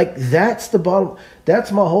right. Like, that's the bottom.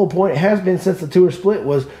 That's my whole point. It has been since the tour split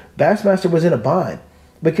was Bassmaster was in a bind.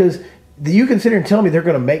 Because you can sit here and tell me they're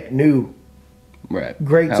going to make new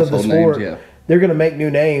greats of the sport. Names, yeah. They're going to make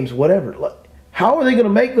new names, whatever. How are they going to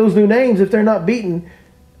make those new names if they're not beating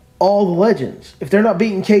all the legends? If they're not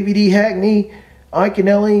beating KVD Hackney,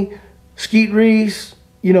 Iconelli, Skeet Reese,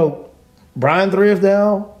 you know, Brian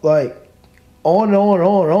Thriftdown, like on and on and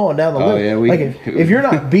on and on down the list. Yeah, if you're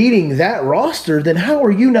not beating that roster, then how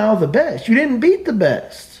are you now the best? You didn't beat the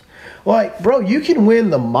best. Like, bro, you can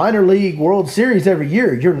win the minor league World Series every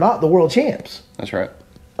year. You're not the world champs. That's right.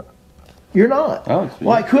 You're not. Oh, yeah.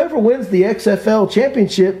 Like, whoever wins the XFL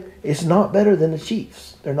championship is not better than the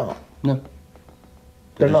Chiefs. They're not. No.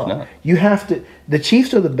 They're not. You have to. The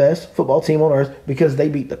Chiefs are the best football team on earth because they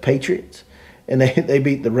beat the Patriots and they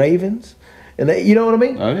beat the Ravens. And they, you know what I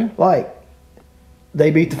mean? Oh, yeah. Like, they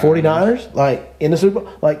beat the 49ers, like, in the Super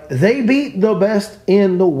Bowl. Like, they beat the best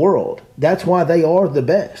in the world. That's why they are the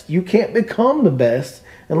best. You can't become the best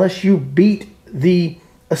unless you beat the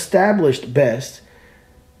established best.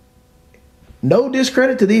 No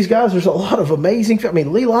discredit to these guys. There's a lot of amazing. I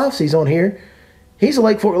mean, Lee Livesey's on here. He's a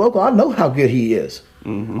Lake Fork local. I know how good he is.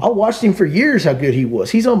 I watched him for years how good he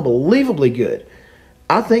was. He's unbelievably good.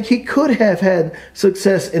 I think he could have had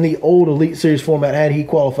success in the old Elite Series format had he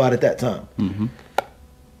qualified at that time.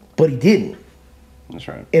 But he didn't. That's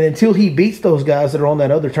right. And until he beats those guys that are on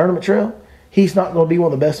that other tournament trail, he's not going to be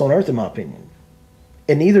one of the best on earth, in my opinion.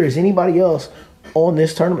 And neither is anybody else on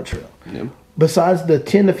this tournament trail. Yep. Besides the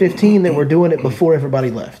 10 to 15 that were doing it before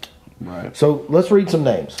everybody left. Right. So let's read some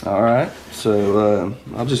names. All right. So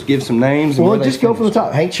I'll just give some names. Well, just go from the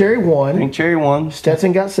top. Hank Cherry won. Hank Cherry won.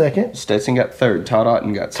 Stetson got second. Stetson got third. Todd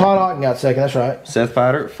Otten got second. Todd Otten got second. That's right. Seth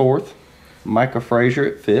Fighter at fourth. Micah Frazier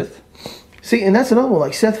at fifth. See, and that's another one.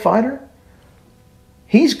 Like Seth Fighter,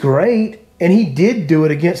 he's great, and he did do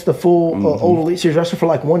it against the full old Elite Series wrestler for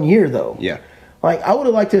like 1 year, though. Yeah. Like, I would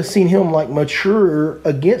have liked to have seen him, like, mature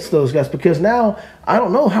against those guys, because now I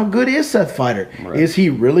don't know, how good is Seth Fighter? Right. Is he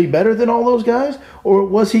really better than all those guys? Or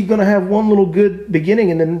was he going to have one little good beginning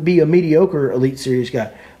and then be a mediocre Elite Series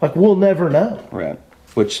guy? Like, we'll never know. Right.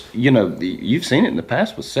 Which, you know, you've seen it in the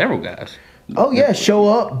past with several guys. Oh, yeah, show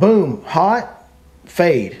up, boom, hot,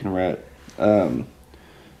 fade. Right. I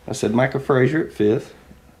said Micah Frazier at fifth.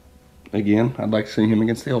 Again, I'd like to see him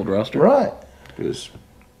against the old roster. Right. Because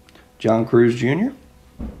John Cruz Jr.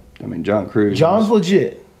 John Cruz. John's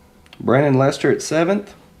legit. Brandon Lester at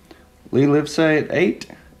seventh. Lee Livesay at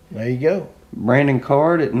eighth. There you go. Brandon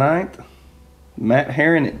Card at ninth. Matt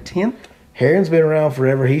Herron at 10th. Herron's been around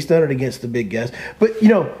forever. He's done it against the big guys. But, you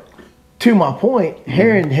know, to my point,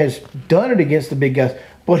 Herron has done it against the big guys,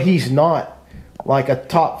 but he's not like a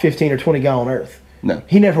top 15 or 20 guy on earth. No.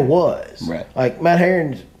 He never was. Right. Like, Matt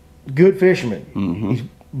Herron's a good fisherman. He's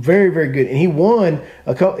very, very good. And he won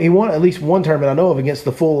at least one tournament I know of against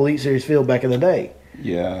the full Elite Series field back in the day.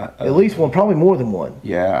 Yeah. At least one, probably more than one.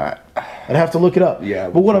 Yeah. I'd have to look it up. Yeah.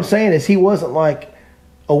 But what I'm saying is he wasn't like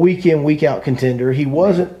a week in, week out contender. He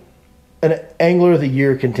wasn't an Angler of the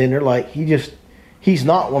Year contender. Like, he's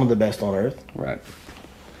not one of the best on earth. Right.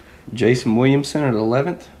 Jason Williamson at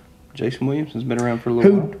 11th. Jason Williamson's been around for a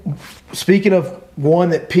little while. Speaking of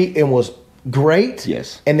one that peaked and was great,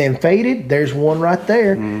 Yes. and then faded, there's one right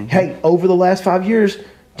there. Hey, over the last 5 years,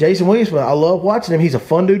 Jason Williamson, I love watching him. He's a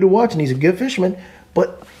fun dude to watch, and he's a good fisherman.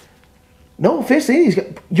 But no offense to any of these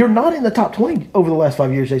guys, you're not in the top 20 over the last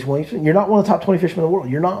 5 years, Jason Williamson. You're not one of the top 20 fishermen in the world.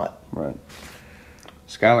 You're not. Right.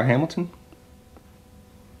 Skylar Hamilton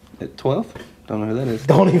at 12th. Don't know who that is.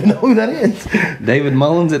 Don't even know who that is. David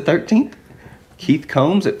Mullins at 13th. Keith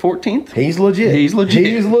Combs at 14th. He's legit. He's legit.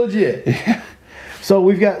 He's legit. So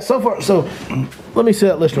we've got so far. So let me see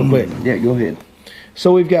that list real quick. Yeah, go ahead.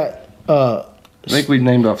 So we've got I think we've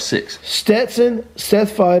named off 6. Stetson,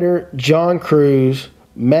 Seth Fighter, John Cruz,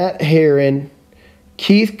 Matt Herron,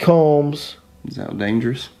 Keith Combs. Is that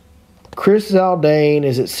dangerous? Chris Zaldane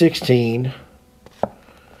is at 16.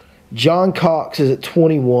 John Cox is at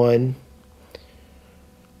 21.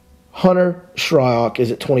 Hunter Shryock is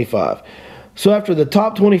at 25. So after the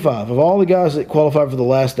top 25 of all the guys that qualified for the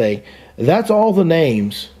last day, that's all the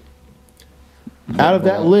names out of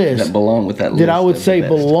that list that belong with that list that I would of say the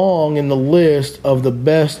best. belong in the list of the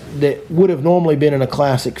best that would have normally been in a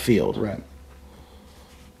classic field. Right.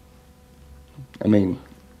 I mean,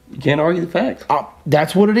 you can't argue the facts.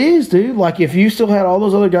 That's what it is, dude. Like, if you still had all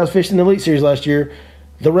those other guys fishing the Elite Series last year,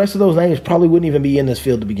 the rest of those names probably wouldn't even be in this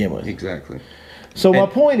field to begin with. Exactly. So my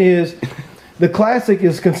point is, the Classic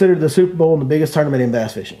is considered the Super Bowl and the biggest tournament in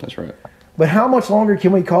bass fishing. That's right. But how much longer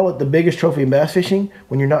can we call it the biggest trophy in bass fishing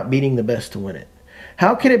when you're not beating the best to win it?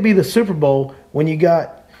 How can it be the Super Bowl when you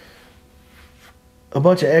got a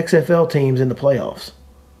bunch of XFL teams in the playoffs?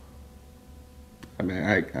 I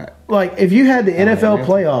mean, Like, if you had the NFL yeah.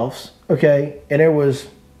 playoffs, okay, and there was,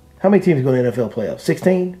 how many teams go in the NFL playoffs?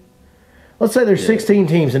 16? Let's say there's 16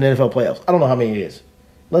 teams in the NFL playoffs. I don't know how many it is.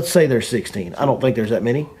 Let's say there's 16. I don't think there's that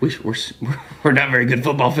many. we're not very good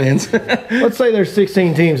football fans. Let's say there's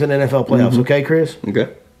 16 teams in the NFL playoffs, okay, Chris?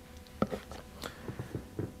 Okay.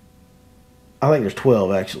 I think there's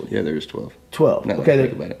 12, actually. Yeah, there's 12. 12. Now Okay,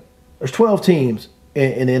 think about it. there's 12 teams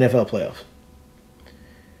in the NFL playoffs.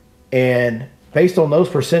 And based on those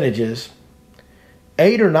percentages,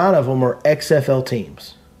 8 or 9 of them are XFL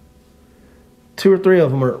teams. 2 or 3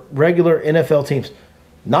 of them are regular NFL teams.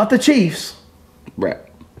 Not the Chiefs. Right.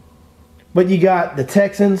 But you got the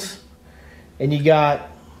Texans, and you got,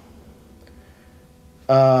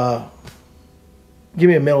 give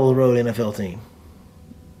me a middle-of-the-road NFL team.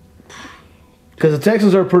 Because the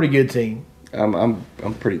Texans are a pretty good team. I'm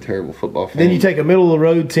pretty terrible football fan. Then you take a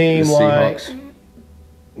middle-of-the-road team the like... Seahawks.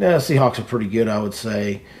 No, Seahawks are pretty good, I would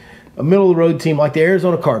say. A middle-of-the-road team like the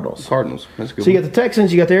Arizona Cardinals. Cardinals. That's a good. So you got the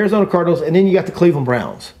Texans, you got the Arizona Cardinals, and then you got the Cleveland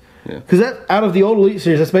Browns. Yeah. Because that out of the old Elite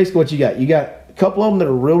Series, that's basically what you got. You got a couple of them that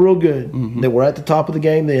are real, real good, that were at the top of the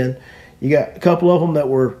game then. You got a couple of them that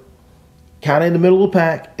were kind of in the middle of the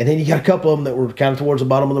pack, and then you got a couple of them that were kind of towards the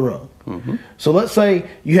bottom of the rung. So let's say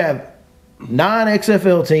you have 9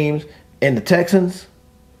 XFL teams, and the Texans,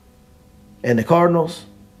 and the Cardinals,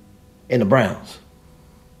 and the Browns.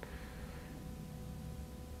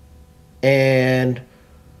 And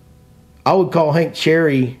I would call Hank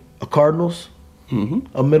Cherry a Cardinals,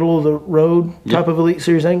 a middle of the road type of Elite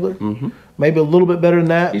Series angler. Maybe a little bit better than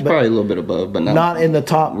that. He's probably a little bit above, but not in the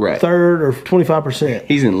top third or 25%.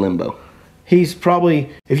 He's in limbo. He's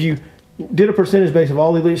probably, if you did a percentage base of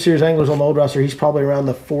all the Elite Series anglers on the old roster, he's probably around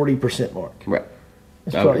the 40% mark. Right.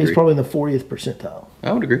 He's probably in the 40th percentile.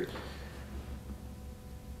 I would agree.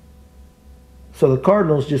 So the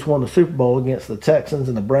Cardinals just won the Super Bowl against the Texans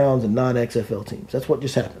and the Browns and 9 XFL teams. That's what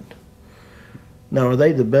just happened. Now, are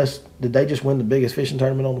they the best? Did they just win the biggest fishing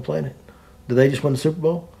tournament on the planet? Did they just win the Super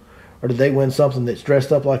Bowl? Or did they win something that's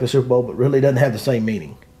dressed up like a Super Bowl but really doesn't have the same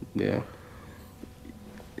meaning? Yeah.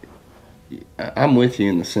 I'm with you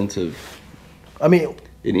in the sense of, I mean,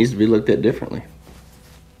 it needs to be looked at differently.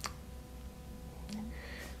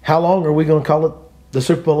 How long are we going to call it the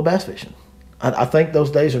Super Bowl of bass fishing? I think those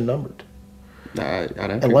days are numbered.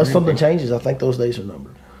 Unless something changes, I think those days are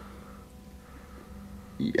numbered.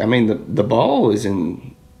 I mean, the ball is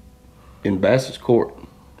in Bass's court.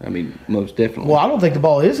 I mean, most definitely. Well, I don't think the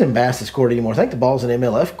ball is in Bass's court anymore. I think the ball's in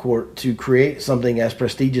MLF court to create something as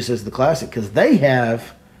prestigious as the Classic because they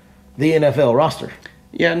have the NFL roster.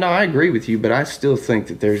 Yeah, no, I agree with you, but I still think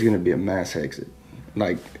that there's going to be a mass exit.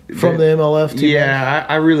 Like from the MLF to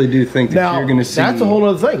I really do think that you're going to see. That's a whole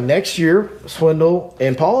other thing. Next year, Swindle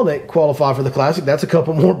and Polnick qualify for the Classic. That's a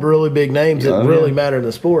couple more really big names that really matter in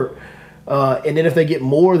the sport. And then if they get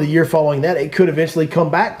more the year following that, it could eventually come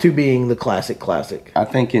back to being the Classic. I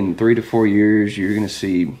think in 3 to 4 years, you're going to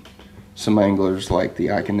see some anglers like the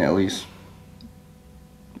Iaconellis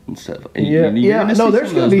and stuff. No,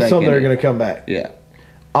 there's going to be some that are going to come back. Yeah.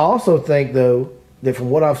 I also think, though, that from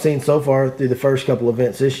what I've seen so far through the first couple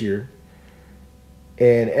events this year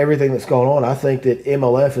and everything that's going on, I think that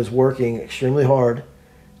MLF is working extremely hard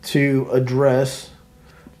to address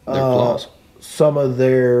flaws. Some of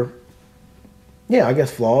their,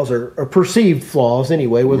 flaws or perceived flaws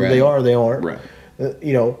anyway, whether they are or they aren't. Right.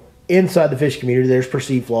 Inside the fish community, there's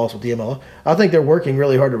perceived flaws with the MLF. I think they're working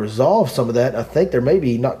really hard to resolve some of that. I think there may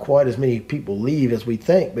be not quite as many people leave as we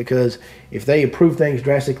think because if they improve things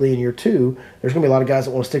drastically in year 2, there's going to be a lot of guys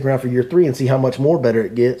that want to stick around for year 3 and see how much more better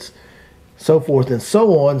it gets, so forth and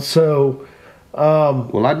so on. So,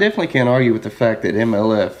 well, I definitely can't argue with the fact that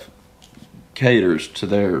MLF caters to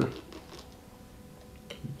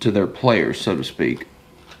their players, so to speak,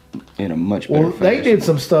 in a much better fashion. They did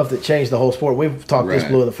some stuff that changed the whole sport. We've talked this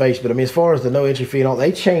blue in the face, but I mean, as far as the no entry fee and all,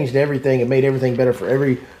 they changed everything and made everything better for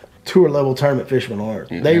every tour level tournament fisherman on earth.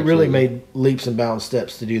 They really made leaps and bounds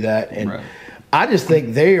steps to do that, and I just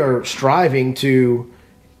think they are striving to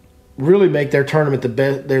really make their tournament the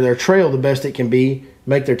best, their trail the best it can be,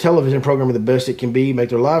 make their television program the best it can be, make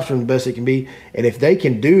their live stream the best it can be, and if they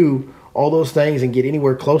can do all those things and get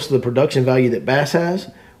anywhere close to the production value that Bass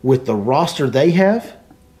has with the roster they have,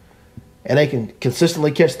 and they can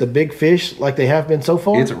consistently catch the big fish like they have been so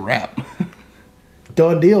far, it's a wrap.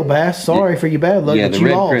 Done deal, Bass. Sorry for your bad luck, but the you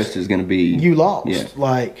Red lost. Crest is going to be... You lost. Yeah.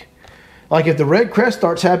 Like if the Red Crest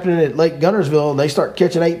starts happening at Lake Gunnersville and they start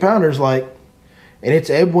catching 8-pounders, and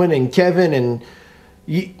it's Edwin and Kevin and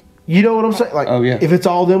you know what I'm saying? If it's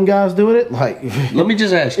all them guys doing it, Let me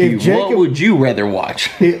just ask you, what would you rather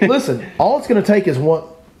watch? Listen, all it's going to take is one...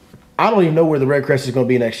 I don't even know where the Red Crest is going to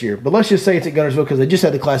be next year, but let's just say it's at Gunnersville because they just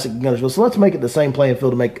had the Classic at Gunnersville. So let's make it the same playing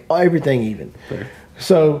field to make everything even. Fair.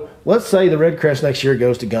 So let's say the Red Crest next year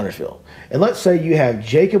goes to Gunnersville. And let's say you have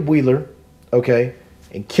Jacob Wheeler, okay,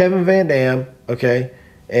 and Kevin Van Dam, okay,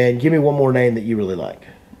 and give me one more name that you really like.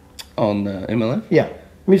 On the MLF? Yeah.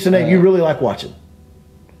 Give me just a name you really like watching.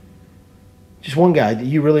 Just one guy that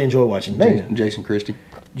you really enjoy watching. Name Jason Christie.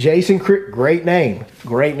 Great name.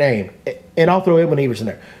 Great name. And I'll throw Edwin Evers in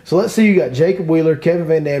there. So let's see, you got Jacob Wheeler, Kevin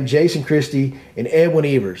Van Dam, Jason Christie, and Edwin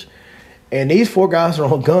Evers. And these 4 guys are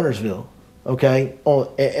on Gunnersville, okay?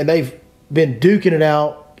 And they've been duking it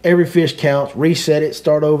out. Every fish counts. Reset it,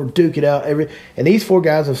 start over, duke it out. And these 4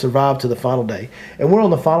 guys have survived to the final day. And we're on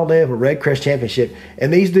the final day of a Red Crest Championship.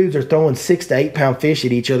 And these dudes are throwing 6 to 8 pound fish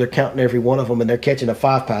at each other, counting every one of them. And they're catching a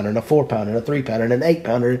 5-pounder and a 4-pounder and a 3-pounder and an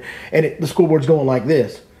 8-pounder. And the scoreboard's going like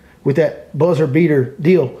this with that buzzer beater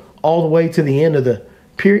deal all the way to the end of the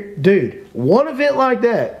period. Dude, one event like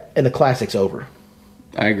that and the Classic's over.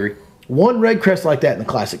 I agree. One Red Crest like that and the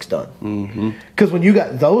Classic's done. Because when you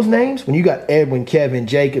got those names, when you got Edwin, Kevin,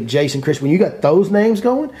 Jacob, Jason, Chris, when you got those names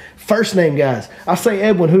going, first name guys. I say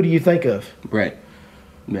Edwin, who do you think of? Right.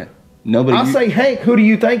 Yeah. Nobody. I say Hank, who do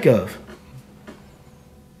you think of?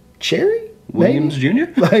 Cherry? Williams Jr.?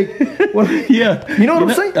 Yeah. You know what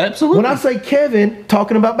I'm saying? Absolutely. When I say Kevin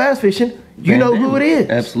talking about bass fishing, you know who it is.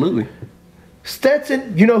 Absolutely.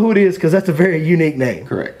 Stetson, you know who it is because that's a very unique name.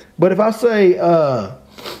 Correct. But if I say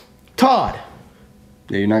Todd,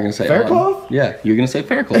 Yeah, you're not gonna say Faircloth. Yeah, you're gonna say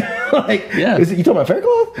Faircloth. Like, Yeah. you talking about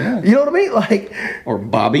Faircloth? Yeah. You know what I mean? Like, Or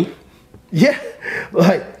Bobby. yeah,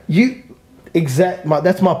 like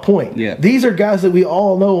that's my point. Yeah. These are guys that we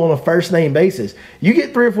all know on a first name basis. You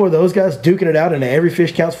get 3 or 4 of those guys duking it out in every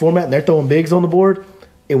fish counts format, and they're throwing bigs on the board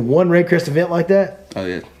in one Red Crest event like that. Oh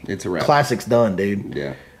yeah, it's a wrap. Classic's done, dude.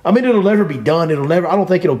 Yeah. I mean, it'll never be done. I don't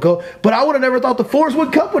think it'll go. But I would have never thought the Forrest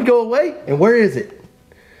Wood Cup would go away. And where is it?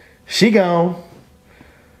 She gone.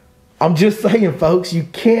 I'm just saying, folks, you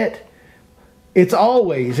can't. It's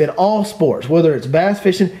always in all sports, whether it's bass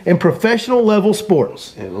fishing and professional level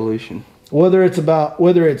sports. Evolution. Whether it's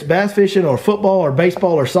bass fishing or football or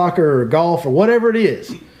baseball or soccer or golf or whatever it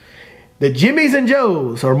is, the Jimmies and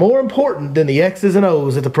Joes are more important than the X's and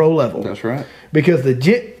O's at the pro level. That's right. Because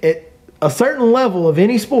at a certain level of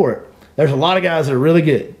any sport, there's a lot of guys that are really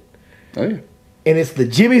good. Oh yeah. And it's the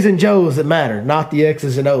Jimmies and Joes that matter, not the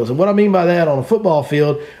X's and O's. And what I mean by that, on a football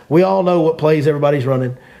field, we all know what plays everybody's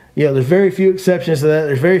running. You know, there's very few exceptions to that.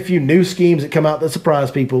 There's very few new schemes that come out that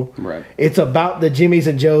surprise people. Right. It's about the Jimmies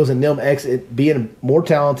and Joes and them being more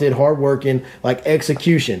talented, hardworking, like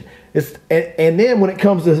execution. And then when it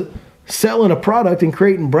comes to selling a product and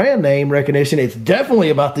creating brand name recognition, it's definitely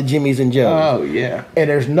about the Jimmies and Joes. Oh yeah. And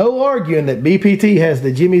there's no arguing that BPT has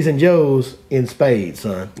the Jimmies and Joes in spades,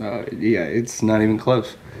 son. Yeah, it's not even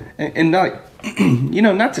close. And not,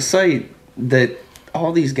 not to say that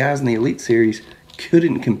all these guys in the Elite Series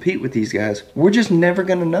couldn't compete with these guys. We're just never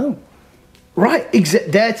going to know. Right.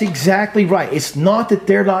 That's exactly right. It's not that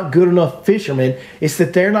they're not good enough fishermen. It's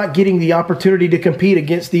that they're not getting the opportunity to compete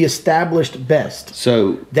against the established best.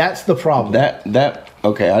 So that's the problem.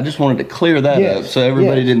 Okay, I just wanted to clear that up so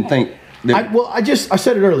everybody didn't think that. I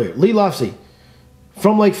said it earlier. Lee Lofsey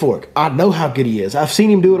from Lake Fork. I know how good he is. I've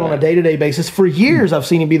seen him do it on a day-to-day basis. For years, I've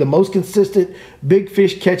seen him be the most consistent big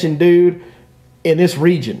fish catching dude in this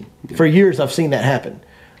region. For years, I've seen that happen.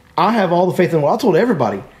 I have all the faith in the world. I told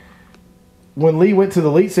everybody when Lee went to the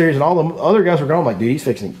Elite Series and all the other guys were gone, I'm like, dude, he's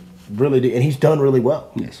fixing really do, and he's done really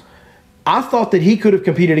well. Yes. I thought that he could have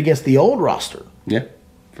competed against the old roster. Yeah,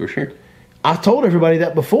 for sure. I told everybody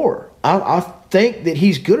that before. I think that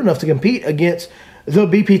he's good enough to compete against the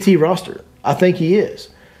BPT roster. I think he is.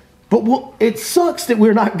 But it sucks that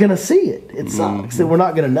we're not going to see it. It sucks that we're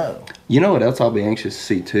not going to know. You know what else I'll be anxious to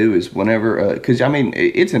see, too, is whenever, because, I mean,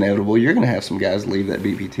 it's inevitable. You're going to have some guys leave that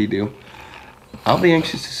BPT deal. I'll be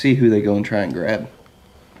anxious to see who they go and try and grab.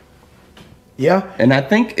 Yeah. And I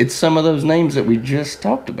think it's some of those names that we just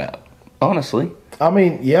talked about, honestly. I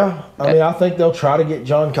mean, yeah. I think they'll try to get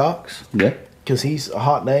John Cox. Yeah. Because he's a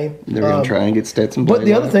hot name. They're going to try and get Stetson. But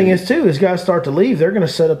the other thing is, too, as guys start to leave, they're going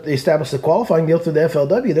to establish the qualifying deal through the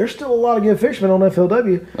FLW. There's still a lot of good fishermen on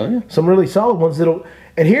FLW. Oh, yeah. Some really solid ones that'll.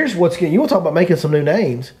 And here's what's good. You want to talk about making some new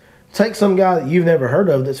names. Take some guy that you've never heard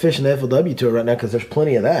of that's fishing the FLW tour right now, because there's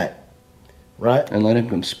plenty of that. Right? And let him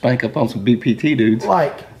come spank up on some BPT dudes.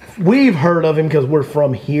 Like, we've heard of him because we're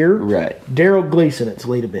from here. Right. Daryl Gleason at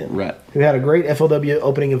Toledo Bend. Right. Who had a great FLW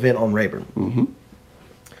opening event on Rayburn. Mm-hmm.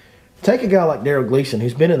 Take a guy like Daryl Gleason,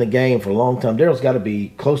 who's been in the game for a long time. Daryl's got to be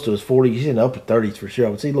close to his 40s. He's in the upper 30s for sure. I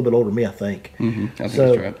would say a little bit older than me, I think. Mm-hmm. I think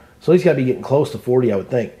that's right. So he's got to be getting close to 40, I would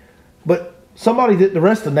think. But somebody that the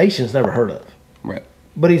rest of the nation's never heard of. Right.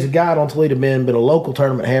 But he's a guide on Toledo Bend, been a local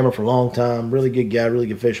tournament hammer for a long time. Really good guy, really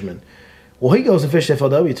good fisherman. Well, he goes and fishes the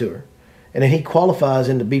FLW tour. And then he qualifies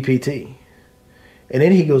into BPT. And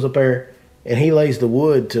then he goes up there and he lays the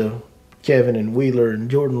wood to Kevin and Wheeler and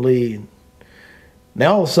Jordan Lee. And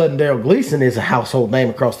now all of a sudden Daryl Gleason is a household name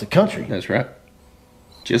across the country. That's right.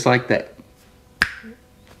 Just like that.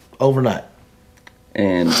 Overnight.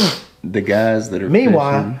 And the guys that are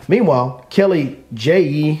Meanwhile, Kelly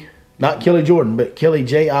J.E., not Kelly Jordan, but Kelly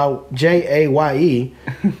J-A-Y-E,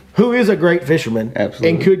 who is a great fisherman. Absolutely.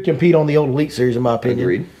 And could compete on the old Elite Series, in my opinion.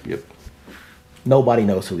 Agreed. Yep. Nobody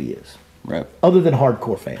knows who he is. Right. Other than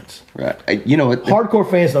hardcore fans. Right. You know what? Hardcore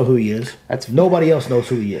fans know who he is. Nobody else knows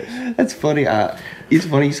who he is. That's funny. It's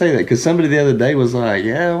funny you say that, because somebody the other day was like,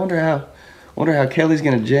 "Yeah, I wonder how Kelly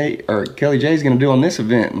J's gonna do on this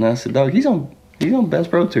event." And I said, "Dog, he's on Bass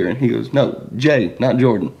Pro Tour." And he goes, "No, Jay, not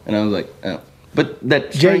Jordan." And I was like, "Oh." But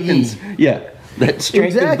that strengthens, that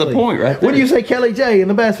strengthens the point, right there. When you say Kelly J in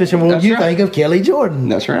the bass fishing world, you think of Kelly Jordan.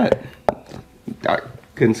 That's right. I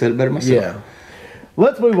couldn't say it better myself. Yeah.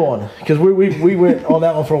 Let's move on, because we went on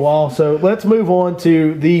that one for a while. So let's move on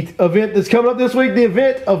to the event that's coming up this week, the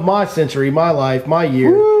event of my century, my life, my year.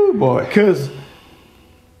 Woo, boy. Because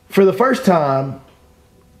for the first time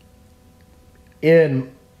in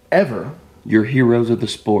ever, your heroes of the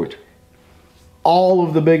sport, all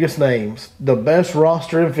of the biggest names, the best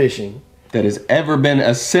roster in fishing that has ever been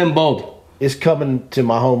assembled, is coming to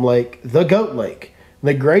my home lake, the Goat Lake,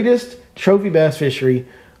 the greatest trophy bass fishery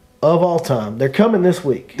of all time. They're coming this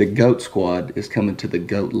week. The Goat Squad is coming to the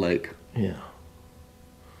Goat Lake. Yeah.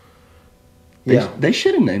 They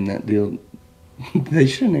should have named that deal. They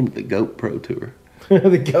should have named it the Goat Pro Tour.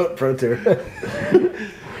 The Goat Pro Tour.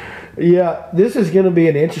 Yeah, this is going to be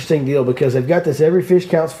an interesting deal because they've got this every fish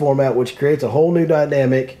counts format, which creates a whole new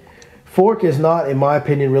dynamic. Fork is not, in my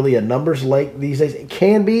opinion, really a numbers lake these days. It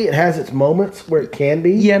can be. It has its moments where it can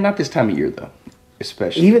be. Yeah, not this time of year, though,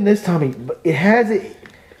 especially. Even this time, but it has it.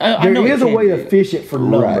 There is a way to fish it for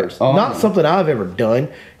numbers. Right. Not something I've ever done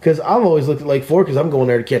because I've always looked at Lake Fork because I'm going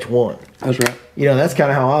there to catch one. That's right. You know, that's kind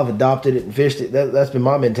of how I've adopted it and fished it. That's been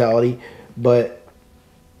my mentality. But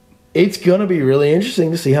it's going to be really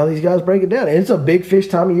interesting to see how these guys break it down. And it's a big fish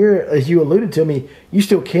time of year, as you alluded to. I mean, you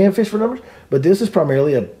still can fish for numbers, but this is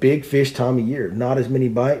primarily a big fish time of year. Not as many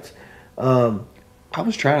bites. I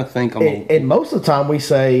was trying to think. And most of the time we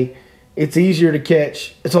say it's easier to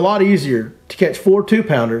catch. It's a lot easier to catch 4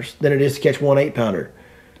 2-pounders than it is to catch 1 8-pounder.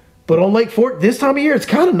 But on Lake Fork, this time of year, it's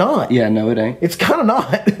kind of not. Yeah, no, it ain't. It's kind of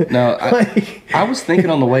not. No, I was thinking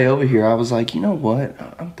on the way over here, I was like, you know what?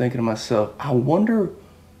 I'm thinking to myself, I wonder.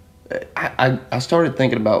 I started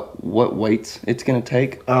thinking about what weights it's going to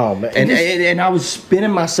take. Oh, man. And I was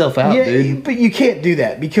spinning myself out, dude. But you can't do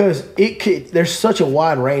that because there's such a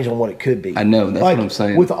wide range on what it could be. I know. That's what I'm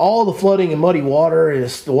saying. With all the flooding and muddy water, and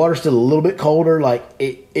the water's still a little bit colder, like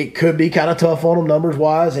it could be kind of tough on them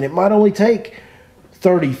numbers-wise, and it might only take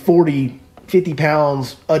 30, 40, 50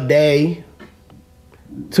 pounds a day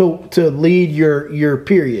to lead your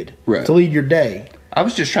period, right. To lead your day. I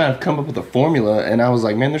was just trying to come up with a formula, and I was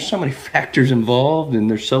like, man, there's so many factors involved, and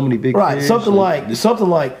there's so many big fish. Something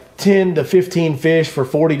like 10 to 15 fish for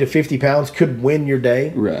 40 to 50 pounds could win your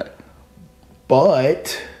day. Right.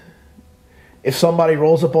 But if somebody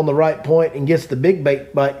rolls up on the right point and gets the big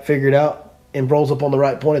bite figured out and rolls up on the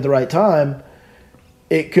right point at the right time,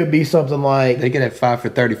 it could be something like... They could have 5 for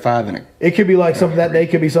 35 in it. It could be like something that day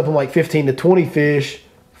could be something like 15 to 20 fish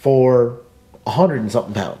for 100 and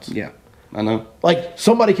something pounds. Yeah. I know. Like,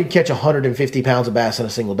 somebody could catch 150 pounds of bass in a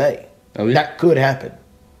single day. Oh, yeah. That could happen.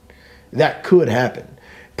 That could happen.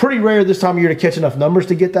 Pretty rare this time of year to catch enough numbers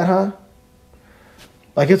to get that high.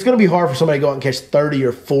 Like, it's going to be hard for somebody to go out and catch 30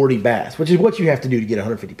 or 40 bass, which is what you have to do to get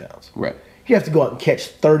 150 pounds. Right. You have to go out and catch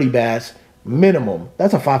 30 bass minimum.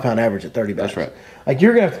 That's a 5-pound average at 30 bass. That's right. Like,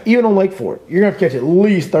 you're going to have to, even on Lake Fork, you're going to have to catch at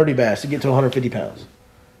least 30 bass to get to 150 pounds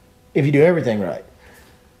if you do everything right.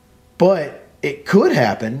 But it could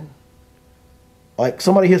happen. Like,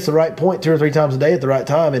 somebody hits the right point 2 or 3 times a day at the right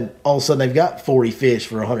time, and all of a sudden they've got 40 fish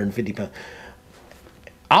for 150 pounds.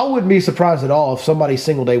 I wouldn't be surprised at all if somebody's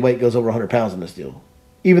single-day weight goes over 100 pounds in this deal,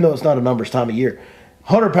 even though it's not a numbers time of year.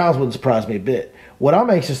 100 pounds wouldn't surprise me a bit. What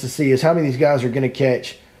I'm anxious to see is how many of these guys are going to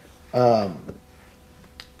catch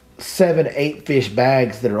 7, 8 fish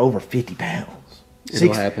bags that are over 50 pounds.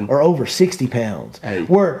 It'll happen. Or over 60 pounds. Hey.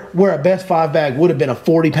 Where a best 5 bag would have been a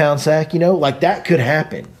 40-pound sack, like that could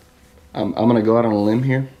happen. I'm going to go out on a limb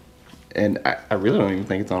here, and I really don't even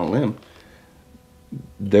think it's on a limb.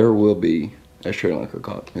 There will be a Sri Lanka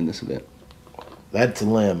caught in this event. That's a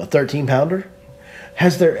limb. A 13-pounder?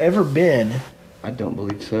 Has there ever been... I don't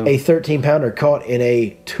believe so. A 13-pounder caught in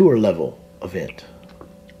a tour-level event?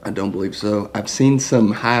 I don't believe so. I've seen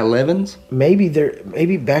some high 11s.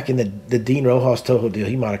 Maybe back in the Dean Rojas Toho deal,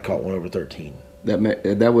 he might have caught one over 13.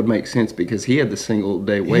 That would make sense because he had the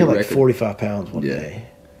single-day weight record. He had like 45 pounds one day.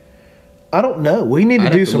 I don't know. We need to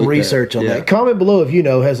do some research on that. Comment below if you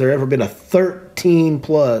know, has there ever been a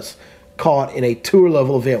 13-plus caught in a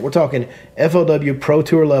tour-level event? We're talking FLW Pro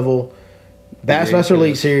Tour level, Bassmaster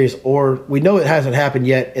Elite Series, or we know it hasn't happened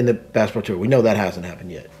yet in the Bass Pro Tour. We know that hasn't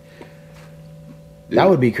happened yet. That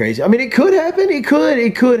would be crazy. I mean, it could happen. It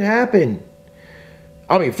could happen.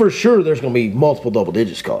 I mean, for sure, there's going to be multiple double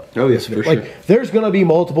digits caught. Oh, yes, for sure. There's going to be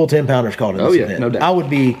multiple 10-pounders caught in this event. No doubt. I'd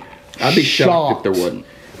be shocked if there wasn't.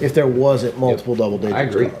 If there wasn't multiple double digits. I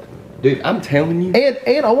agree. Caught. Dude, I'm telling you.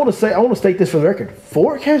 And I want to state this for the record.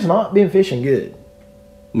 Fork has not been fishing good.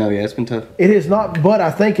 No, yeah, it's been tough. It is not, but I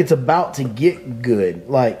think it's about to get good.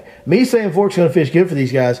 Like, me saying Fork's going to fish good for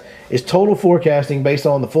these guys is total forecasting based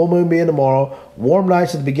on the full moon being tomorrow, warm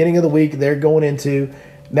nights at the beginning of the week they're going into.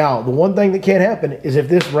 Now, the one thing that can't happen is if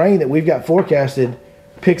this rain that we've got forecasted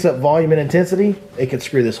picks up volume and intensity, it could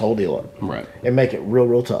screw this whole deal up. Right. And make it real,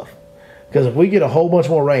 real tough. Because if we get a whole bunch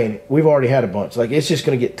more rain, we've already had a bunch. Like, it's just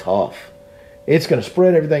going to get tough. It's going to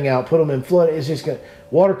spread everything out, put them in flood. It's just going to,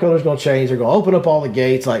 watercolor's going to change. They're going to open up all the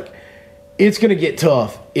gates. Like, it's going to get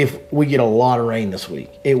tough if we get a lot of rain this week.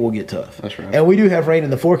 It will get tough. That's right. And we do have rain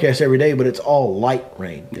in the forecast every day, but it's all light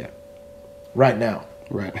rain. Yeah. right now.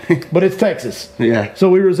 Right. But it's Texas. Yeah. So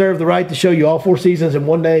we reserve the right to show you all 4 seasons in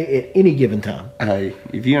one day at any given time. Hey,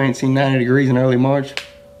 if you ain't seen 90 degrees in early March,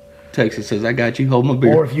 Texas says, I got you, hold my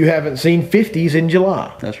beer. Or if you haven't seen 50s in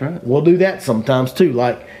July. That's right. We'll do that sometimes too.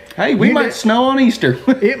 Like, hey, we might snow on Easter.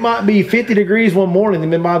 It might be 50 degrees one morning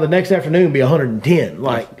and then by the next afternoon be 110.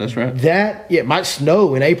 Like, that's right. It might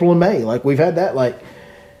snow in April and May. Like, we've had that. Like,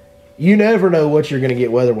 you never know what you're going to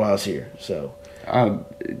get weather-wise here. So, I'm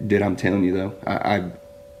telling you, though,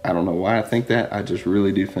 I don't know why I think that. I just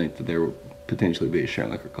really do think that there will potentially be a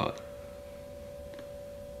sharelinker caught.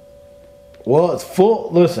 Well, it's full.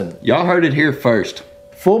 Listen. Y'all heard it here first.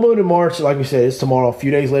 Full moon in March, like we said, it's tomorrow. A few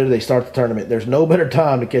days later, they start the tournament. There's no better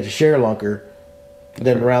time to catch a sharelinker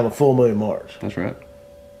than around the full moon in March. That's right.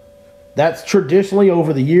 That's traditionally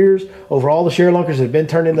over the years, over all the sharelunkers that have been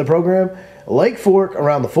turned into the program, Lake Fork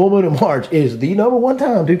around the full moon in March is the #1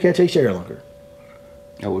 time to catch a sharelinker.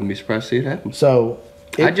 I wouldn't be surprised to see it happen. So,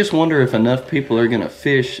 I just wonder if enough people are going to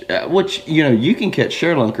fish, which, you can catch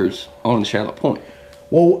sharelunkers on the shallow point.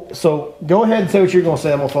 Well, so go ahead and say what you're going to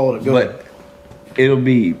say. I'm going to follow it. Go ahead. It'll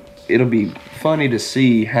be funny to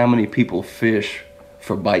see how many people fish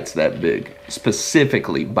for bites that big,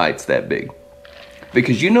 specifically bites that big,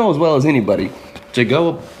 because you know as well as anybody, to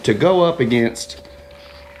go up against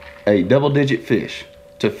a double-digit fish,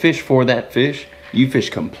 to fish for that fish, you fish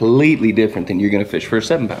completely different than you're going to fish for a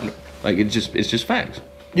 7-pounder. Like, it's just facts.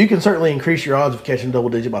 You can certainly increase your odds of catching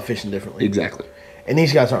double-digit by fishing differently. Exactly. And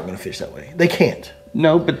these guys aren't going to fish that way. They can't.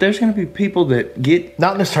 No, but there's going to be people that get...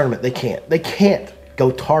 Not in this tournament. They can't. They can't go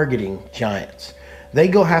targeting giants. They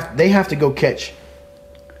have to go catch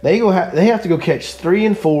 3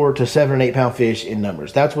 and 4 to 7 and 8 pound fish in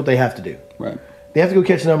numbers. That's what they have to do. Right. They have to go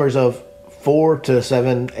catch numbers of 4 to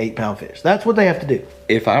 7, 8 pound fish. That's what they have to do.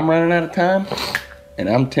 If I'm running out of time and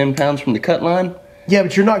I'm 10 pounds from the cut line... Yeah,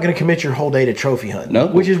 but you're not going to commit your whole day to trophy hunting. No.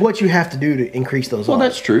 Which is what you have to do to increase those odds. Well,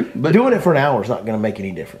 that's true. But doing it for an hour is not going to make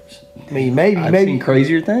any difference. I mean, I've seen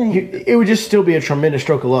crazier things. It would just still be a tremendous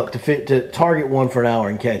stroke of luck to target one for an hour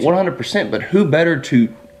and catch it. 100%, but who better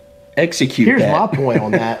to execute Here's that? my point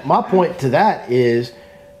on that. My point to that is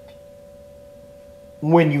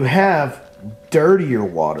when you have dirtier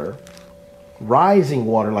water, rising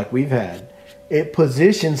water like we've had, it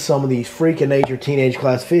positions some of these freak of nature teenage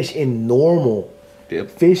class fish in normal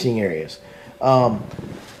fishing areas.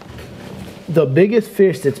 The biggest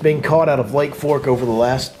fish that's been caught out of Lake Fork over the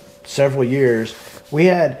last several years, we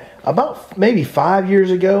had about maybe 5 years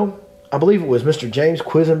ago, I believe it was Mr. James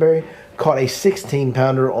Quisenberry, caught a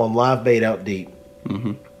 16-pounder on live bait out deep.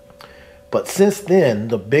 Mm-hmm. But since then,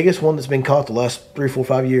 the biggest one that's been caught the last 3, 4,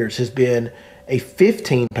 5 years has been a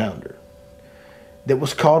 15-pounder that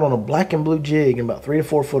was caught on a black and blue jig in about 3 to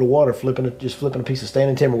 4 foot of water, flipping a piece of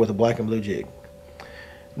standing timber with a black and blue jig.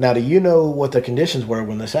 Now, do you know what the conditions were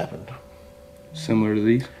when this happened? Similar to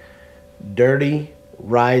these? Dirty,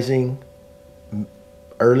 rising,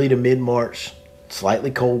 early to mid-March, slightly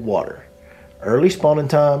cold water. Early spawning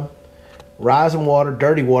time, rising water,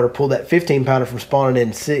 dirty water, pull that 15-pounder from spawning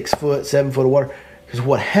in 6 foot, 7 foot of water. Because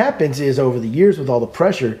what happens is over the years with all the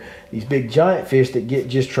pressure, these big giant fish that get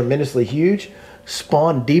just tremendously huge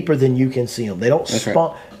spawn deeper than you can see them. They don't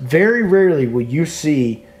spawn. Right. Very rarely will you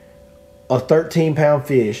see a 13-pound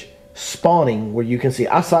fish spawning where you can see.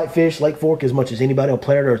 I sight fish Lake Fork as much as anybody on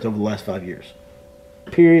planet Earth over the last 5 years.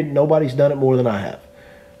 Period. Nobody's done it more than I have.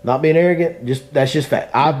 Not being arrogant, that's just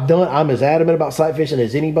fact. I'm as adamant about sight fishing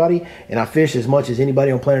as anybody, and I fish as much as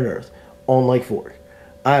anybody on planet Earth on Lake Fork.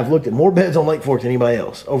 I have looked at more beds on Lake Fork than anybody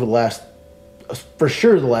else over the last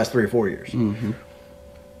 3 or 4 years. Mm-hmm.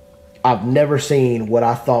 I've never seen what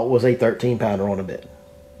I thought was a 13-pounder on a bed.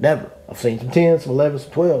 Never. I've seen some 10s, some 11s,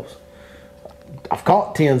 some 12s. I've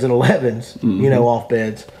caught 10s and 11s, mm-hmm. Off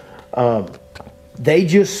beds. They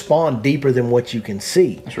just spawn deeper than what you can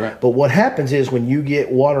see. That's right. But what happens is when you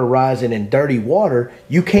get water rising in dirty water,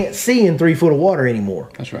 you can't see in 3 foot of water anymore.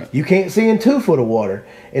 That's right. You can't see in 2 foot of water.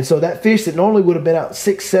 And so that fish that normally would have been out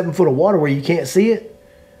 6, 7 foot of water where you can't see it,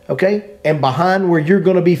 okay, and behind where you're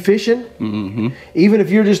going to be fishing, mm-hmm. even if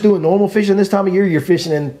you're just doing normal fishing this time of year, you're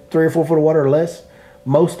fishing in 3 or 4 foot of water or less.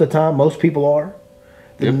 Most of the time, most people are.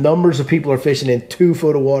 The numbers of people are fishing in 2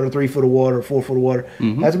 foot of water, 3 foot of water, 4 foot of water.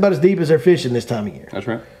 Mm-hmm. That's about as deep as they're fishing this time of year. That's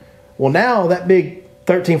right. Well, now that big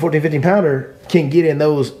 13, 14, 15 pounder can get in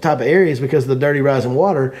those type of areas because of the dirty rising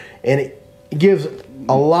water, and it gives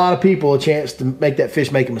a lot of people a chance to make that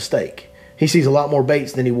fish make a mistake. He sees a lot more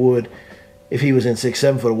baits than he would if he was in 6,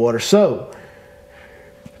 7 foot of water. So,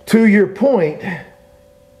 to your point,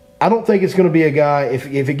 I don't think it's going to be a guy, if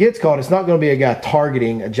it gets caught, it's not going to be a guy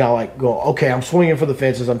targeting a John, like going, okay, I'm swinging for the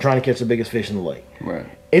fences, I'm trying to catch the biggest fish in the lake. Right.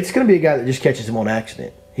 It's going to be a guy that just catches him on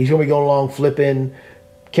accident. He's going to be going along, flipping,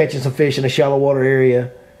 catching some fish in a shallow water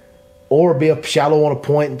area, or be up shallow on a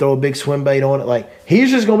point and throw a big swim bait on it. Like,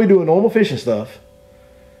 he's just going to be doing normal fishing stuff.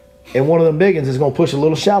 And one of them big ones is going to push a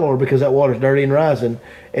little shallower because that water's dirty and rising,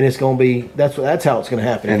 and it's going to be, that's how it's going to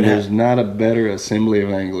happen. And there's not a better assembly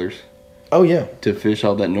of anglers. Oh, yeah. To fish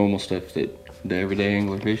all that normal stuff that the everyday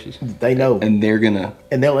angler fishes. They know. And they're going to.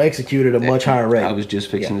 And they'll execute at a much higher rate. I was just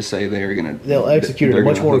fixing to say they'll execute at a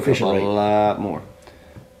much more efficient rate. A lot more.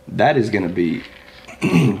 That is going to be.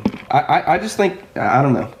 I just think, I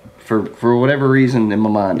don't know. For whatever reason in my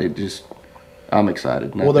mind, it just, I'm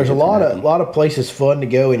excited. Well, there's a lot of places fun to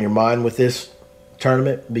go in your mind with this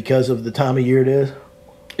tournament because of the time of year it is.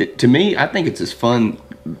 To me, I think it's as fun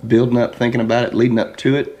building up, thinking about it, leading up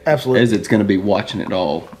to it, absolutely, as it's going to be watching it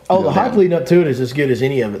all. Oh, the hype leading up to it is as good as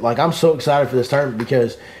any of it. Like, I'm so excited for this tournament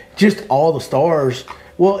because just all the stars.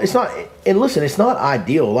 Well, it's not, and listen, it's not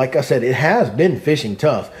ideal. Like I said, it has been fishing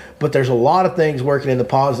tough, but there's a lot of things working in the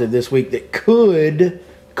positive this week that could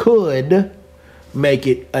make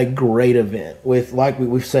it a great event. With, like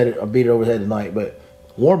we've said it, I beat it over the head tonight, but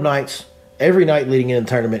warm nights, every night leading into the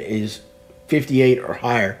tournament is 58 or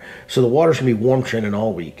higher. So the water's going to be warm trending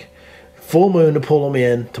all week. Full moon to pull them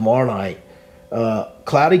in tomorrow night.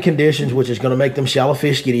 Cloudy conditions, which is going to make them shallow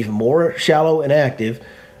fish get even more shallow and active.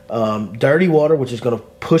 Dirty water, which is going to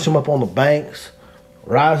push them up on the banks.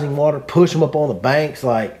 Rising water, push them up on the banks.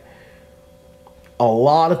 Like, a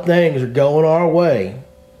lot of things are going our way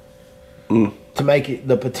to make it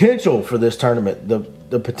the potential for this tournament.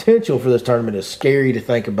 The potential for this tournament is scary to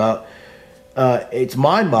think about. It's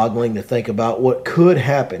mind-boggling to think about what could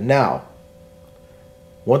happen. Now,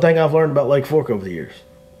 one thing I've learned about Lake Fork over the years,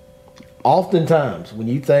 oftentimes when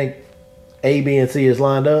you think A, B, and C is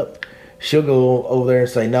lined up, she'll go over there and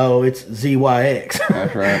say, no, it's ZYX.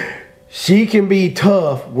 That's right. She can be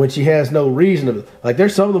tough when she has no reason to. Like,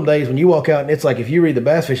 there's some of them days when you walk out and it's like, if you read the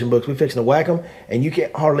bass fishing books, we fixing to whack them, and you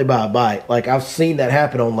can't hardly buy a bite. Like, I've seen that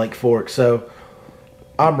happen on Lake Fork. So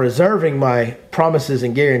I'm reserving my promises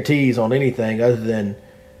and guarantees on anything other than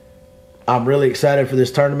I'm really excited for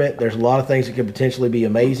this tournament. There's a lot of things that could potentially be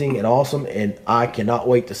amazing and awesome, and I cannot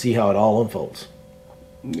wait to see how it all unfolds.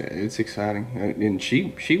 Yeah, it's exciting. And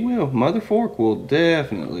she will. Mother Fork will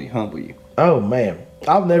definitely humble you. Oh, man.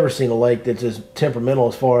 I've never seen a lake that's as temperamental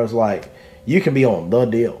as far as, like, you can be on the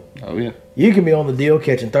deal. Oh, yeah. You can be on the deal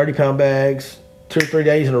catching 30-pound bags 2 or 3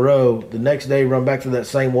 days in a row. The next day, run back to that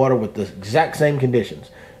same water with the exact same conditions.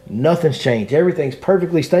 Nothing's changed. Everything's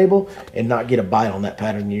perfectly stable, and not get a bite on that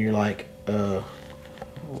pattern. And you're like,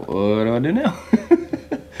 what do I do now?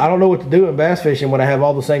 I don't know what to do in bass fishing when I have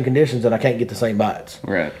all the same conditions and I can't get the same bites.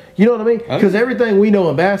 Right. You know what I mean? Because everything we know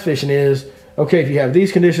in bass fishing is, okay, if you have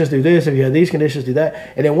these conditions, do this. If you have these conditions, do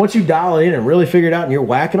that. And then once you dial it in and really figure it out and you're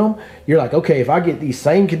whacking them, you're like, okay, if I get these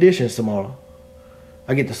same conditions tomorrow,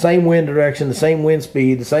 I get the same wind direction, the same wind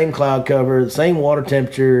speed, the same cloud cover, the same water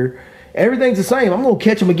temperature, everything's the same. I'm going to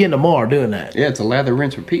catch them again tomorrow doing that. Yeah, it's a lather,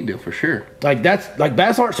 rinse, repeat deal for sure. Like,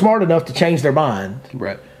 bass aren't smart enough to change their mind.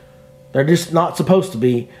 Right. They're just not supposed to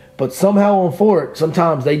be. But somehow on Fork,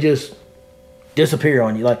 sometimes they just disappear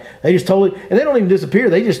on you. Like, they just totally, and they don't even disappear.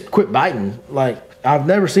 They just quit biting. Like, I've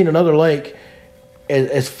never seen another lake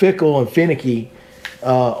as fickle and finicky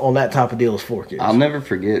on that type of deal as Fork is. I'll never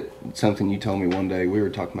forget something you told me one day. We were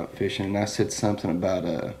talking about fishing, and I said something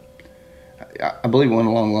about, I believe one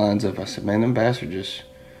along the lines of, I said, man, them bass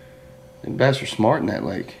are smart in that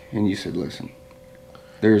lake. And you said, listen,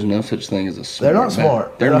 there is no such thing as a smart They're not bass.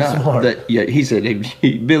 smart. They're not smart. Yeah, he said,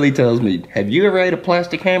 Billy tells me, have you ever ate a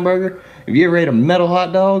plastic hamburger? Have you ever ate a metal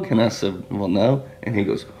hot dog? And I said, well, no. And he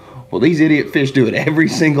goes, well, these idiot fish do it every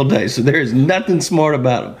single day, so there is nothing smart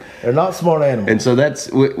about them. They're not smart animals. And so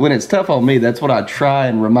that's, when it's tough on me, that's what I try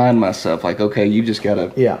and remind myself. Like, okay, you just got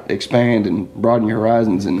to expand and broaden your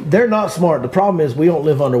horizons. And they're not smart. The problem is we don't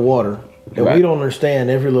live underwater, and we don't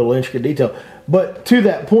understand every little intricate detail. But to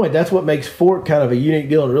that point, that's what makes Fork kind of a unique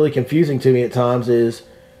deal and really confusing to me at times is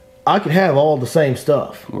I could have all the same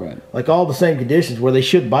stuff. Right. Like all the same conditions where they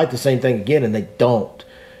should bite the same thing again, and they don't.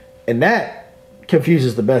 And that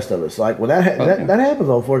confuses the best of us. Like, when that happens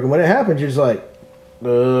on Fork, and when it happens, you're just like,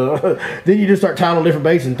 then you just start tying on different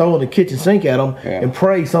baits and throwing the kitchen sink at them and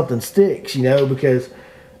pray something sticks, you know, because,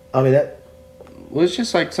 I mean, that... Well, it's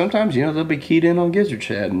just like sometimes, you know, they'll be keyed in on gizzard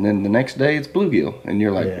shad, and then the next day it's bluegill, and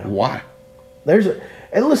you're like, why?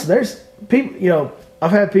 And listen, there's people, you know,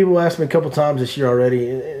 I've had people ask me a couple times this year already.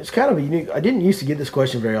 It's kind of a unique, I didn't used to get this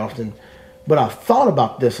question very often, but I've thought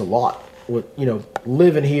about this a lot with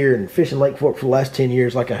living here and fishing Lake Fork for the last 10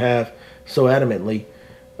 years like I have so adamantly,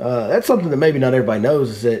 that's something that maybe not everybody knows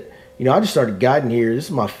is that, I just started guiding here. This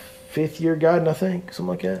is my 5th year guiding, I think, something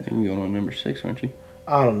like that. You're going on number 6, aren't you?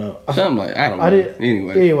 I don't know. Something like, I don't know.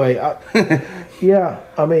 Anyway, yeah,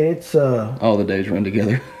 I mean, it's... all the days run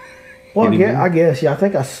together. Well, I guess, I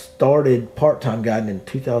think I started part-time guiding in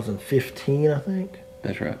 2015, I think.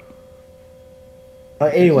 That's right.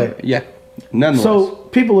 Anyway. Yeah, nonetheless. So,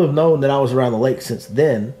 people have known that I was around the lake since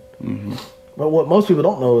then. Mm-hmm. But what most people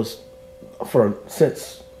don't know is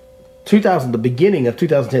since the beginning of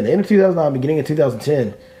 2010, the end of 2009, beginning of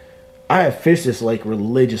 2010, I have fished this lake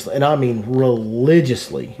religiously. And I mean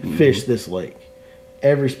religiously fished this lake.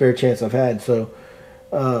 Every spare chance I've had. So,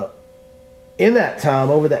 in that time,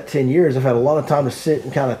 over that 10 years, I've had a lot of time to sit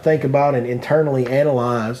and kind of think about and internally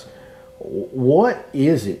analyze what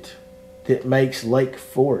is it that makes Lake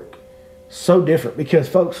Fork so different. Because,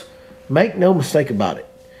 folks, make no mistake about it.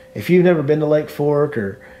 If you've never been to Lake Fork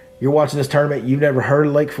or you're watching this tournament, you've never heard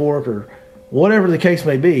of Lake Fork or whatever the case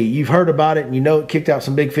may be, you've heard about it and it kicked out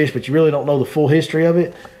some big fish, but you really don't know the full history of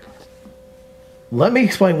it. Let me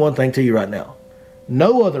explain one thing to you right now.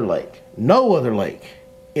 No other lake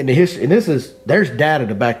in the history, and there's data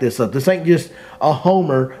to back this up. This ain't just a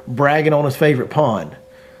homer bragging on his favorite pond.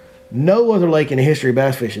 No other lake in the history of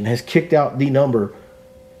bass fishing has kicked out the number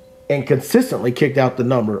and consistently kicked out the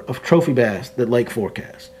number of trophy bass that Lake Fork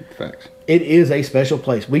has. Facts. It is a special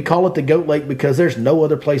place. We call it the Goat Lake because there's no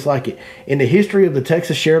other place like it. In the history of the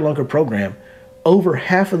Texas Share Lunker program, over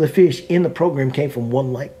half of the fish in the program came from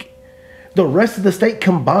one lake. The rest of the state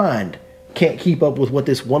combined can't keep up with what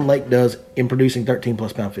this one lake does in producing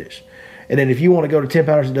 13-plus pound fish. And then if you want to go to 10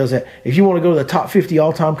 pounders, it does that. If you want to go to the top 50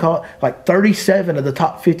 all-time caught, like 37 of the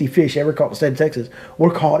top 50 fish ever caught in the state of Texas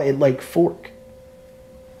were caught at Lake Fork.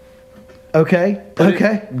 Okay?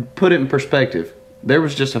 Put it in perspective. There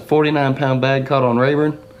was just a 49-pound bag caught on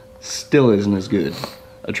Rayburn. Still isn't as good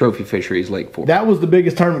a trophy fishery as Lake Fork. That was the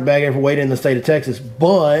biggest tournament bag ever weighed in the state of Texas,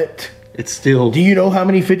 but... It's still... Do you know how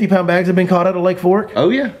many 50-pound bags have been caught out of Lake Fork? Oh,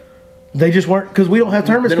 yeah. They just weren't... Because we don't have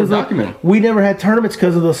tournaments. They don't document. We never had tournaments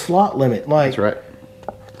because of the slot limit. That's right.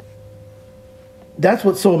 That's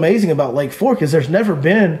what's so amazing about Lake Fork is there's never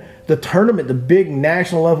been the tournament, the big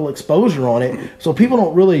national level exposure on it. So people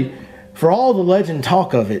don't really... For all the legend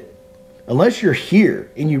talk of it, unless you're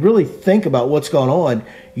here and you really think about what's going on,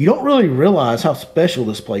 you don't really realize how special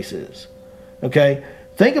this place is. Okay?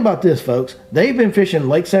 Think about this, folks. They've been fishing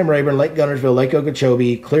Lake Sam Rayburn, Lake Gunnersville, Lake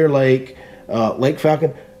Okeechobee, Clear Lake, Lake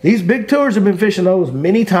Falcon. These big tours have been fishing those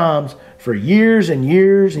many times for years and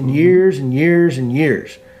years and years and years and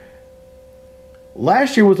years.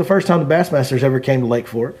 Last year was the first time the Bassmasters ever came to Lake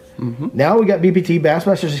Fork. Mm-hmm. Now we got BPT.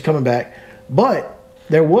 Bassmasters is coming back. But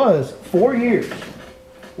there was 4 years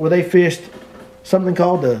where they fished something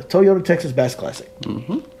called the Toyota Texas Bass Classic.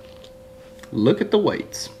 Mm-hmm. Look at the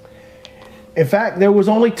weights. In fact, there was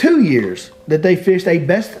only 2 years that they fished a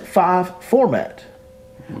best 5 format.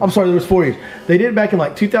 I'm sorry, there was 4 years. They did it back in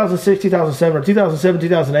like 2006, 2007, or 2007,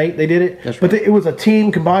 2008. They did it. That's right. But it was a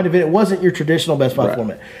team combined event. It wasn't your traditional best 5 right.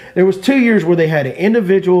 format. There was 2 years where they had an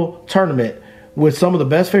individual tournament with some of the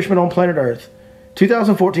best fishermen on planet Earth.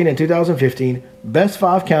 2014 and 2015, best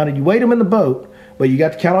 5 counted. You weighed them in the boat, but you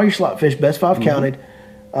got to count all your slot fish. Best 5 counted.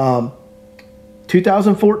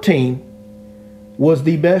 2014 was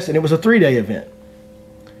the best, and it was a 3-day event.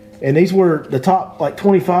 And these were the top like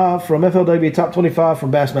 25 from FLW, top 25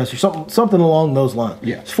 from Bassmaster, something along those lines.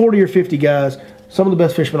 Yeah. It's 40 or 50 guys, some of the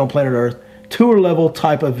best fishermen on planet Earth, tour level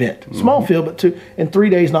type event. Small field, but in 3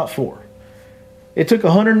 days, not 4. It took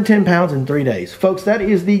 110 pounds in 3 days. Folks, that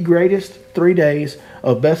is the greatest 3 days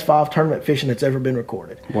of best 5 tournament fishing that's ever been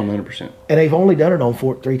recorded. 100%. And they've only done it on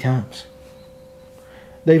Fork 3 times.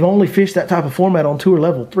 They've only fished that type of format on tour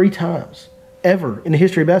level 3 times ever in the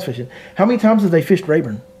history of bass fishing. How many times have they fished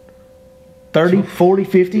Rayburn? 30, 40,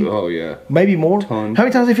 50? Oh, yeah. Maybe more? Tons. How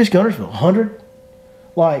many times they fished Gunnersville? 100?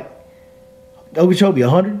 Like, Okeechobee,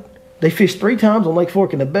 100? They fished 3 times on Lake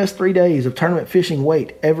Fork in the best 3 days of tournament fishing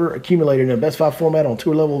weight ever accumulated in a best 5 format on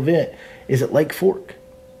tour level event is at Lake Fork.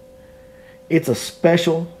 It's a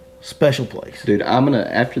special, special place. Dude, I'm going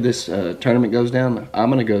to, after this tournament goes down, I'm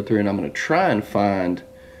going to go through and I'm going to try and find,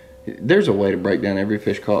 there's a way to break down every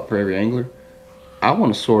fish caught for every angler. I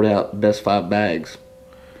want to sort out best 5 bags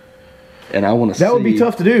and I want to see. That would be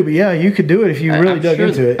tough to do, but yeah, you could do it if you really dug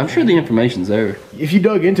into it. I'm sure the information's there. If you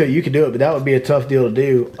dug into it, you could do it, but that would be a tough deal to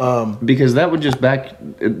do. Because that would back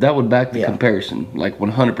the comparison, like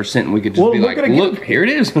 100%, and we could just be like, look, here it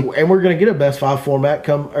is. And we're going to get a Best 5 format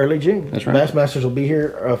come early June. That's right. Bassmasters will be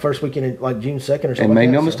here first weekend in like June 2nd or something. And make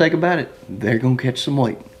no mistake about it, they're going to catch some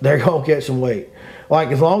weight. They're going to catch some weight. Like,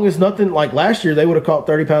 as long as nothing, like last year, they would have caught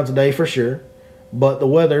 30 pounds a day for sure. But the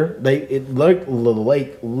weather, the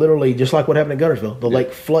lake, literally, just like what happened in Guntersville, the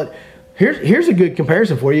lake flood. Here's a good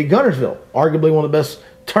comparison for you. Guntersville, arguably one of the best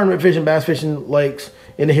tournament fishing, bass fishing lakes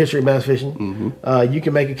in the history of bass fishing. You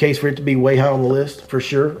can make a case for it to be way high on the list, for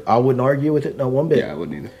sure. I wouldn't argue with it, not one bit. Yeah, I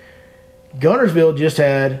wouldn't either. Guntersville just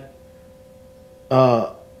had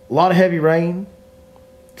a lot of heavy rain,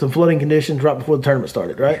 some flooding conditions right before the tournament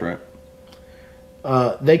started, right? That's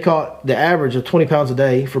right. They caught the average of 20 pounds a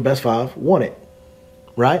day for Best 5, won it,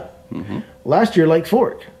 right? Last year, Lake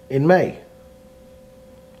Fork in May.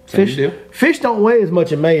 Fish don't weigh as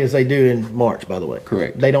much in May as they do in March, by the way.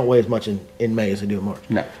 Correct. They don't weigh as much in May as they do in March.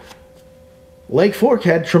 No. Lake Fork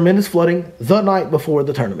had tremendous flooding the night before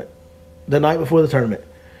the tournament.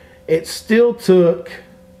 It still took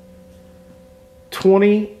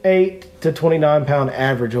 28 to 29 pound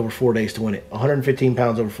average over 4 days to win it. 115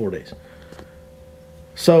 pounds over 4 days.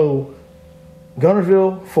 So,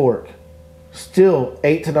 Guntersville, Fork, still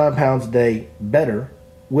 8 to 9 pounds a day better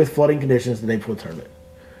with flooding conditions the day before the tournament.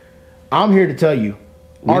 I'm here to tell you,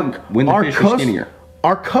 when the fish are skinnier.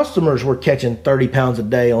 Our customers were catching 30 pounds a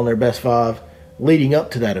day on their Best 5 leading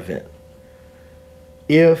up to that event.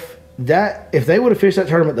 If they would have fished that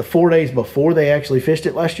tournament the 4 days before they actually fished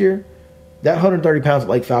it last year, that 130 pounds at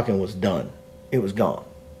Lake Falcon was done. It was gone.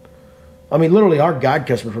 I mean, literally, our guide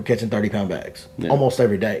customers were catching 30-pound bags almost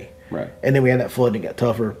every day. Right. And then we had that flood and it got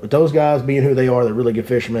tougher. But those guys, being who they are, they're really good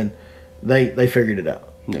fishermen. They figured it out.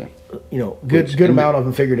 Yeah. You know, good amount of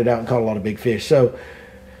them figured it out and caught a lot of big fish. So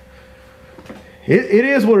it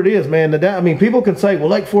is what it is, man. I mean, people can say, well,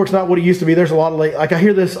 Lake Fork's not what it used to be. There's a lot of like I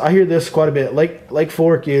hear this quite a bit. Lake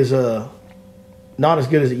Fork is not as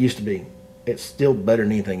good as it used to be. It's still better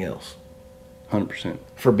than anything else. 100%.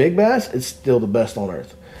 For big bass, it's still the best on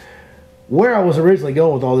earth. Where I was originally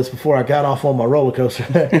going with all this before I got off on my roller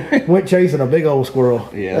coaster, went chasing a big old squirrel.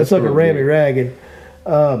 Yeah, that's like a rammy rag. And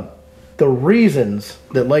the reasons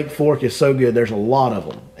that Lake Fork is so good, there's a lot of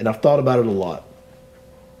them, and I've thought about it a lot.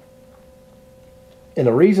 And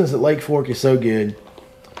the reasons that Lake Fork is so good,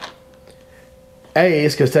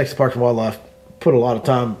 is because Texas Parks and Wildlife put a lot of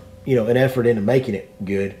time, and effort into making it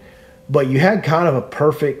good. But you had kind of a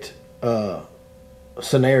perfect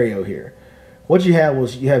scenario here. What you had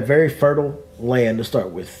was very fertile land to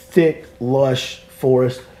start with, thick, lush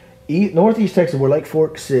forest. Northeast Texas, where Lake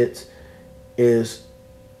Fork sits, gets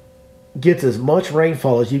as much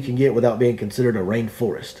rainfall as you can get without being considered a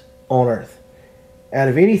rainforest on Earth. Out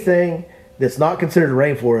of anything that's not considered a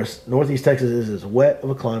rainforest, Northeast Texas is as wet of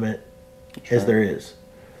a climate as there is.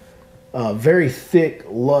 Very thick,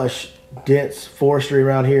 lush, dense forestry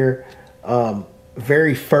around here.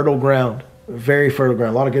 Very fertile ground. Very fertile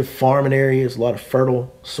ground. A lot of good farming areas, a lot of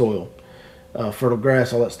fertile soil, fertile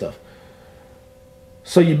grass, all that stuff.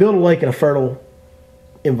 So you build a lake in a fertile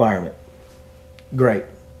environment. Great.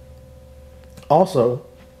 Also,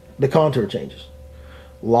 the contour changes.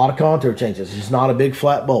 A lot of contour changes. It's not a big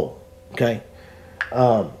flat bowl. Okay.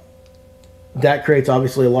 That creates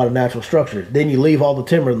obviously a lot of natural structure. Then you leave all the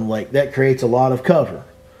timber in the lake. That creates a lot of cover.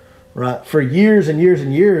 Right? For years and years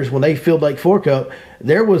and years, when they filled Lake Fork up,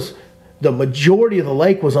 the majority of the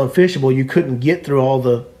lake was unfishable. You couldn't get through all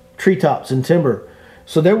the treetops and timber.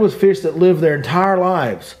 So there was fish that lived their entire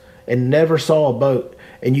lives and never saw a boat.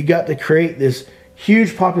 And you got to create this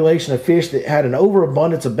huge population of fish that had an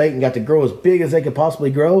overabundance of bait and got to grow as big as they could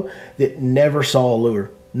possibly grow that never saw a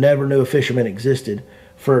lure, never knew a fisherman existed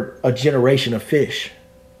for a generation of fish.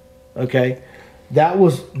 Okay? That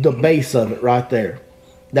was the base of it right there.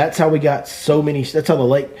 That's how we got so many. That's how the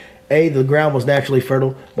lake, A, the ground was naturally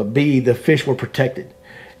fertile, but B, the fish were protected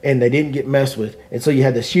and they didn't get messed with. And so you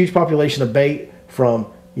had this huge population of bait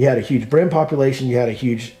you had a huge brim population, you had a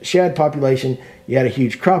huge shad population, you had a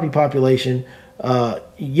huge crappie population,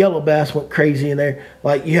 yellow bass went crazy in there.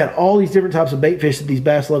 Like, you had all these different types of bait fish that these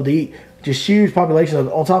bass love to eat. Just huge populations.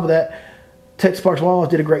 On top of that, Texas Parks and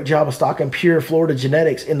Wildlife did a great job of stocking pure Florida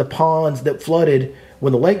genetics in the ponds that flooded.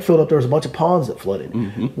 When the lake filled up, there was a bunch of ponds that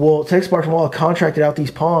flooded. Well, Texas Parks and Wildlife contracted out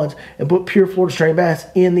these ponds and put pure Florida strain bass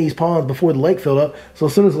in these ponds before the lake filled up. So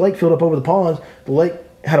as soon as the lake filled up over the ponds, the lake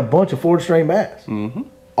had a bunch of Florida strain bass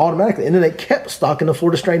automatically. And then they kept stocking the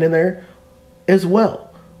Florida strain in there as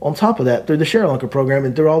well. On top of that, through the Share Lunker program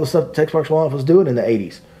and through all the stuff that Texas Parks and Wildlife was doing in the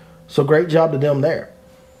 80s. So great job to them there.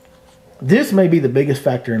 This may be the biggest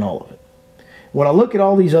factor in all of it. When I look at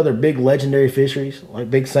all these other big legendary fisheries, like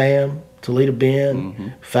Big Sam, Toledo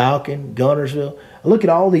Bend, Falcon, Guntersville, I look at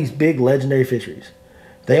all these big legendary fisheries.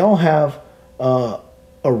 They all have a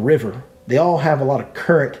river. They all have a lot of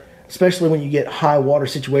current, especially when you get high water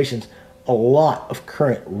situations. A lot of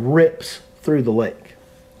current rips through the lake.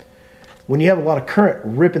 When you have a lot of current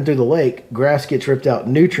ripping through the lake, grass gets ripped out,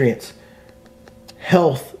 nutrients,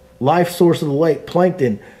 health, life source of the lake,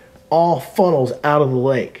 plankton, all funnels out of the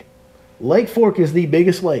lake. Lake Fork is the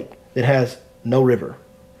biggest lake that has no river.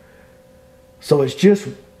 So it's just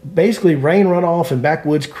basically rain runoff and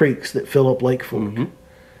backwoods creeks that fill up Lake Fork.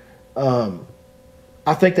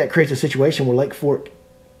 I think that creates a situation where Lake Fork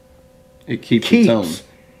keeps its own.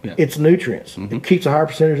 Yeah. Its nutrients. It keeps a higher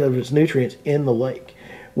percentage of its nutrients in the lake,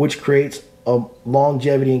 which creates a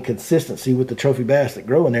longevity and consistency with the trophy bass that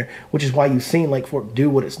grow in there, which is why you've seen Lake Fork do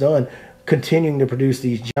what it's done, continuing to produce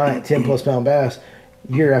these giant 10-plus pound bass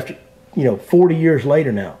year after, 40 years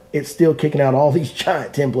later now. It's still kicking out all these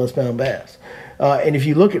giant 10-plus pound bass. And if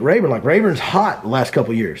you look at Rayburn, like Rayburn's hot the last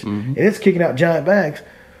couple of years, and it's kicking out giant bags.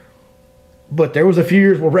 But there was a few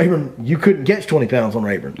years where Rayburn, you couldn't catch 20 pounds on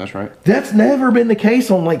Rayburn. That's right. That's never been the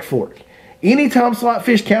case on Lake Fork. Anytime slot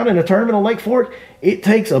fish count in a tournament on Lake Fork, it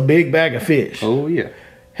takes a big bag of fish. Oh, yeah.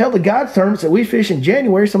 Hell, the guides tournaments that we fish in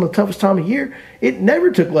January, some of the toughest time of year, it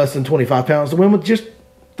never took less than 25 pounds to win with just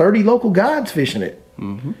 30 local guides fishing it.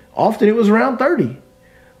 Often it was around 30.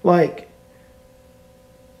 Like,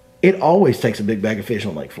 it always takes a big bag of fish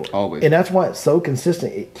on Lake Fork. Always. And that's why it's so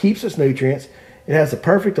consistent. It keeps its nutrients. It has the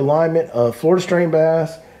perfect alignment of Florida strain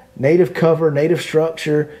bass, native cover, native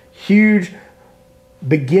structure, huge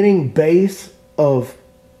beginning base of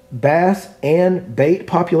bass and bait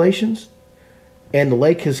populations. And the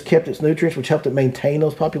lake has kept its nutrients, which helped it maintain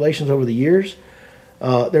those populations over the years.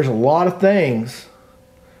 There's a lot of things.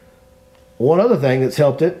 One other thing that's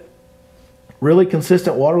helped it, really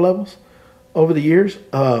consistent water levels over the years.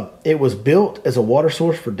 It was built as a water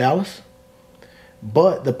source for Dallas,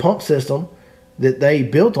 but the pump system that they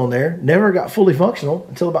built on there never got fully functional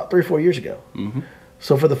until about 3 or 4 years ago.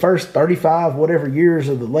 So for the first 35 whatever years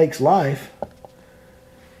of the lake's life,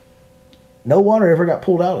 no water ever got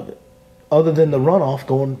pulled out of it other than the runoff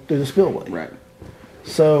going through the spillway. Right.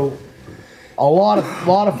 So a lot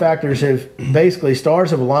of factors have basically, stars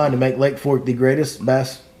have aligned to make Lake Fork the greatest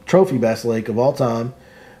trophy bass lake of all time.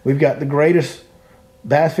 We've got the greatest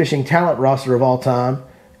bass fishing talent roster of all time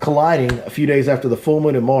colliding a few days after the full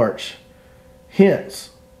moon in March.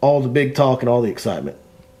 Hence, all the big talk and all the excitement.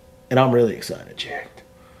 And I'm really excited. Jacked.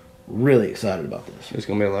 Really excited about this. It's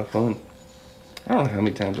going to be a lot of fun. I don't know how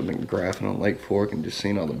many times I've been graphing on Lake Fork and just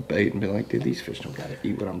seeing all the bait and be like, dude, these fish don't got to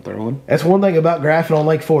eat what I'm throwing. That's one thing about graphing on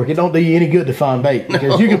Lake Fork. It don't do you any good to find bait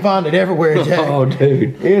because you can find it everywhere, Jack. Oh,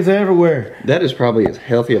 dude. It's everywhere. That is probably as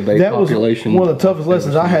healthy a bait population. One of the toughest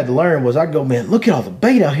lessons I had to learn was I'd go, man, look at all the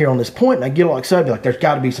bait out here on this point, and I get all excited, be like, there's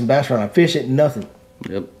got to be some bass around. I fish it, and nothing.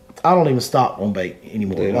 Yep. I don't even stop on bait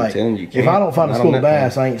anymore. Dude, like, I'm telling you, if I don't find a school of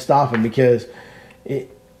bass, I ain't stopping because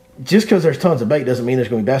just because there's tons of bait doesn't mean there's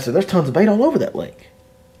going to be bass there. There's tons of bait all over that lake.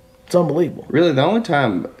 It's unbelievable. Really, the only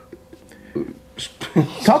time...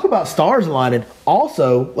 Talk about stars aligning.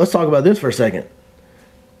 Also, let's talk about this for a second.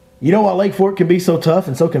 You know why Lake Fork can be so tough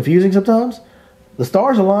and so confusing sometimes? The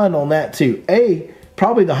stars align on that too.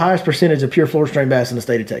 Probably the highest percentage of pure Florida strain bass in the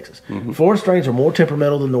state of Texas. Florida strains are more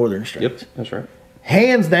temperamental than northern strains. Yep, that's right.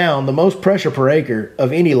 Hands down, the most pressure per acre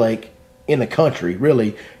of any lake in the country,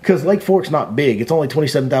 really, because Lake Fork's not big. It's only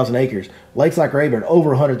 27,000 acres. Lakes like Rayburn,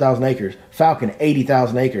 over 100,000 acres. Falcon,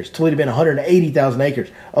 80,000 acres. Toledo Bend, 180,000 acres.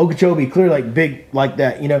 Okeechobee, Clear Lake, big like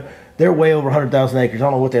that. They're way over 100,000 acres. I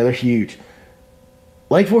don't know what they're huge.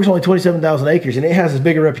 Lake Fork's only 27,000 acres, and it has as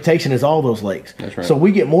big a reputation as all those lakes. That's right. So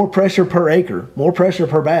we get more pressure per acre, more pressure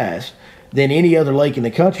per bass than any other lake in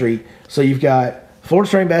the country. So you've got Florida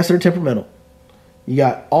strain bass that are temperamental. You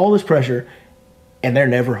got all this pressure, and they're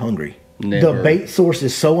never hungry. Never. The bait source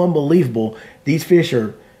is so unbelievable. These fish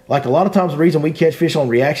are, like a lot of times the reason we catch fish on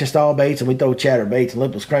reaction style baits and we throw chatter baits and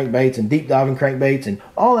lipless crankbaits and deep diving crankbaits and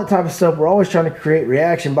all that type of stuff, we're always trying to create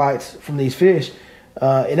reaction bites from these fish.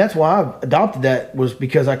 And that's why I adopted that, was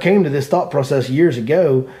because I came to this thought process years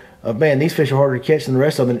ago of, man, these fish are harder to catch than the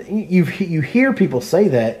rest of them. And you hear people say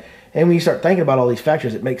that, and when you start thinking about all these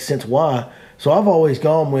factors, it makes sense why. So I've always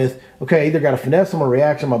gone with, okay, either got to finesse them or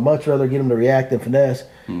react them. I'd much rather get them to react than finesse.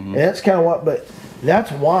 And that's kind of what, but that's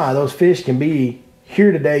why those fish can be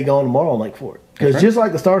here today, gone tomorrow on Lake Fork. Because just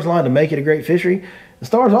like the stars aligned to make it a great fishery, the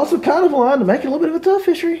stars also kind of aligned to make it a little bit of a tough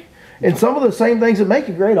fishery. And some of the same things that make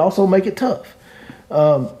it great also make it tough.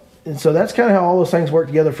 and so that's kind of how all those things work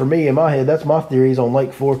together for me in my head. That's my theories on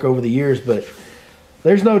Lake Fork over the years. But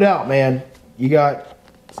there's no doubt, man. You got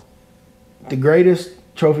the greatest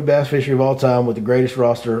trophy bass fishery of all time with the greatest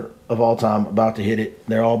roster of all time about to hit it.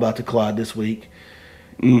 They're all about to collide this week.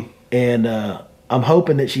 And I'm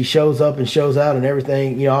hoping that she shows up and shows out and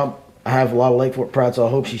everything. You know, I have a lot of Lake Fork pride, so I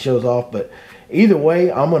hope she shows off. But either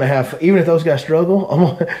way, I'm gonna have, even if those guys struggle,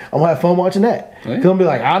 I'm gonna have fun watching that. Right. Cause I'm be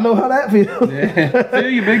like, I know how that feels. Yeah. Feel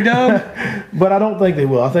you, big dog. But I don't think they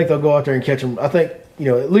will. I think they'll go out there and catch them. I think, you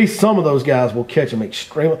know, at least some of those guys will catch them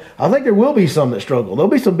extremely. I think there will be some that struggle. There'll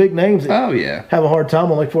be some big names that have a hard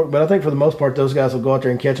time on Lake Fork. But I think for the most part, those guys will go out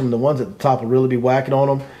there and catch them. The ones at the top will really be whacking on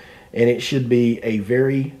them. And it should be a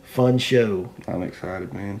very fun show. I'm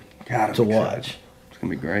excited, man. God, to watch. It's going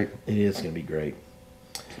to be great. It is going to be great.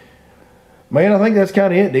 Man, I think that's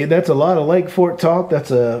kind of it, dude. That's a lot of Lake Fork talk. That's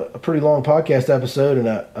a pretty long podcast episode, and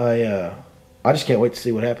I just can't wait to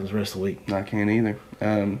see what happens the rest of the week. I can't either.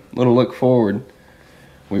 Little look forward.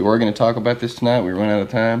 We were going to talk about this tonight. We ran out of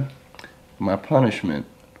time. My punishment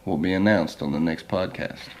will be announced on the next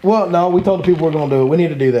podcast. Well, no, we told the people we're going to do it. We need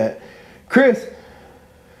to do that. Chris,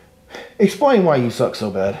 explain why you suck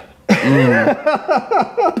so bad.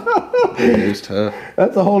 It is tough.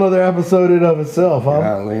 That's a whole other episode in of itself, huh?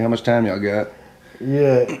 Golly, how much time y'all got?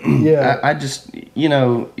 Yeah. I just, you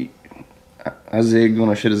know, I zigged when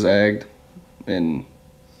I should have zagged, and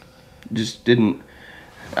just didn't.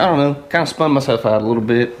 I don't know. Kind of spun myself out a little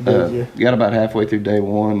bit. Got about halfway through day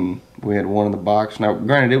one, and we had one in the box. Now,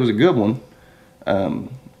 granted, it was a good one.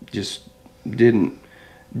 Just didn't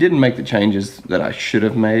make the changes that I should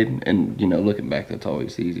have made. And, you know, looking back, that's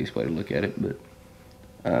always the easiest way to look at it. But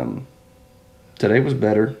today was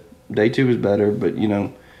better. Day two was better. But, you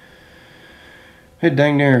know, hit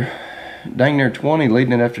dang near 20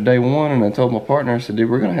 leading it after day one. And I told my partner, I said, dude,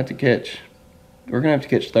 we're going to have to catch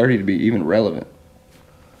 30 to be even relevant.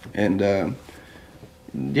 And,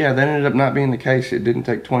 yeah, that ended up not being the case. It didn't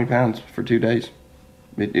take 20 pounds for 2 days.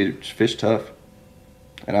 It fished tough.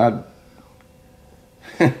 And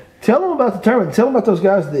Tell them about the tournament. Tell them about those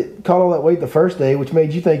guys that caught all that weight the first day, which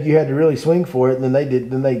made you think you had to really swing for it, and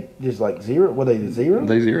then they just like zero. What, they did zero?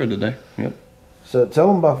 They zeroed today, yep. So tell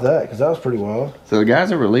them about that, because that was pretty wild. So the guys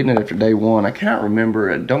that were leading it after day one, I cannot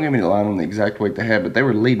remember, don't give me the line on the exact weight they had, but they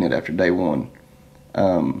were leading it after day one.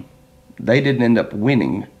 They didn't end up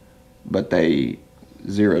winning, but they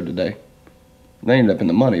zeroed today. They ended up in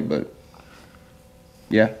the money, but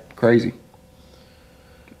yeah, crazy.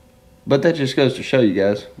 But that just goes to show you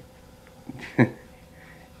guys.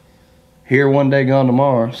 Here one day, gone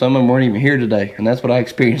tomorrow. Some of them weren't even here today, and that's what I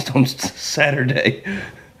experienced on Saturday.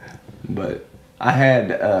 But I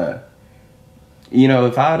had, you know,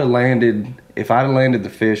 if I'd have landed the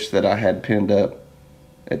fish that I had pinned up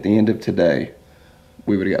at the end of today,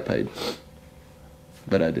 we would have got paid.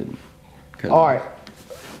 But I didn't. All right,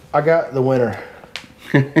 I got the winner.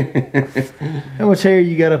 How much hair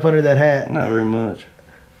you got up under that hat? Not very much.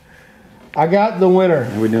 I got the winner.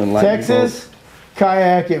 We're doing Texas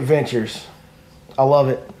Kayak Adventures. I love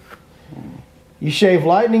it. You shave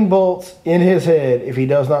lightning bolts in his head if he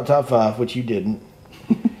does not top 5, which you didn't.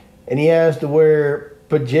 And he has to wear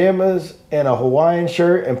pajamas and a Hawaiian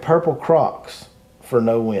shirt and purple Crocs for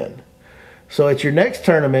no win. So at your next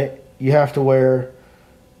tournament, you have to wear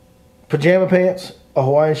pajama pants, a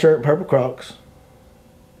Hawaiian shirt, and purple Crocs.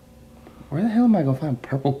 Where the hell am I going to find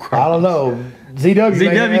purple Crocs? I don't know.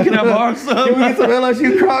 ZW, can I borrow some? Can we get some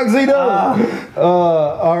LSU Crocs, ZW?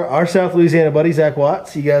 Our South Louisiana buddy, Zach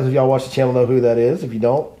Watts. You guys, if y'all watch the channel, know who that is. If you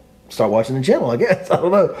don't, start watching the channel, I guess. I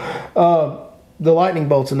don't know. The lightning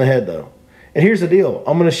bolts in the head, though. And here's the deal.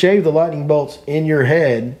 I'm going to shave the lightning bolts in your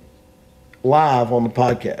head live on the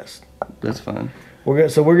podcast. That's fine. We're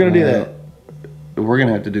going to do that. We're going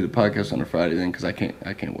to have to do the podcast on a Friday then, because I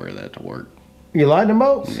can't wear that to work. Your lightning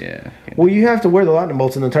bolts? Yeah. Well, you have to wear the lightning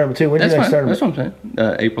bolts in the tournament too. When's your next tournament? That's what I'm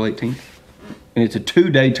saying. April 18th. And it's a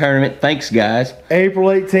 2-day tournament. Thanks, guys. April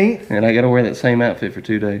 18th? And I got to wear that same outfit for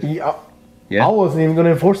 2 days. Yeah. I wasn't even going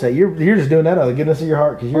to enforce that. You're just doing that out of the goodness of your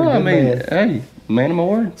heart because you're a good man. Hey, man of my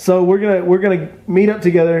word. So we're gonna meet up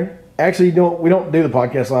together. Actually, we don't do the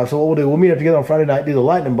podcast live. So what we'll meet up together on Friday night. Do the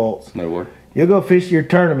lightning bolts. No word. You'll go fish your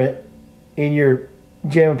tournament in your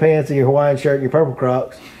pajama pants and your Hawaiian shirt and your purple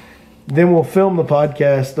Crocs. Then we'll film the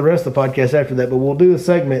podcast, the rest of the podcast after that. But we'll do a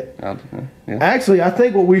segment. Yeah. Actually, I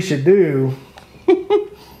think what we should do.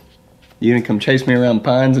 You gonna come chase me around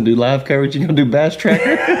Pines and do live coverage? You gonna do Bass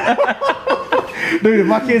Tracker? Dude, if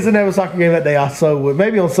my kids didn't have a soccer game that day, I so would.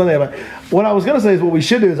 Maybe on Sunday. But what I was gonna say is what we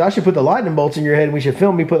should do is I should put the lightning bolts in your head. And we should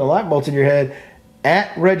film me putting the lightning bolts in your head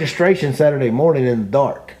at registration Saturday morning in the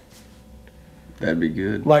dark. That'd be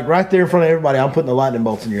good. Like right there in front of everybody, I'm putting the lightning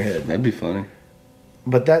bolts in your head. That'd be funny.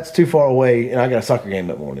 But that's too far away, and I got a soccer game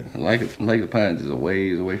that morning. Lake of the Pines is a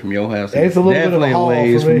ways away from your house. It's a little definitely bit of a haul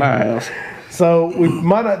ways for me. from my house. So we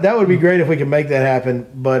might not, that would be great if we could make that happen.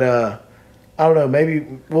 But I don't know.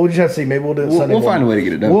 Maybe we'll just have to see. Maybe we'll do it Sunday. We'll find a way to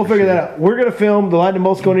get it done. We'll figure that out. We're gonna film the lightning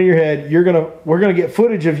bolts going in your head. We're gonna get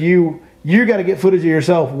footage of you. You got to get footage of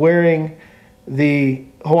yourself wearing the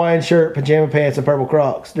Hawaiian shirt, pajama pants, and purple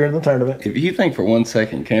Crocs during the tournament. If you think for 1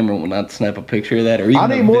 second Cameron will not snap a picture of that, or even I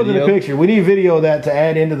need more than a picture. We need video of that to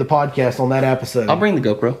add into the podcast on that episode. I'll bring the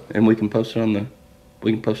GoPro and we can post it on the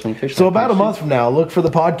fish. So about a month from now, look for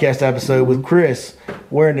the podcast episode with Chris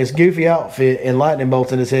wearing this goofy outfit and lightning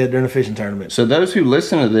bolts in his head during a fishing tournament. So those who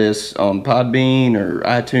listen to this on Podbean or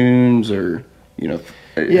iTunes or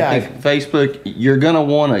I think Facebook, you're gonna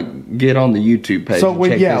want to get on the YouTube page. So when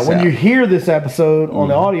this out. you hear this episode on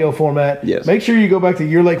the audio format, yes, make sure you go back to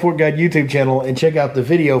your Lake Fork Guide YouTube channel and check out the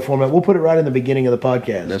video format. We'll put it right in the beginning of the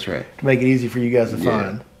podcast. That's right, to make it easy for you guys to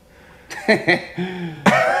find. Hey,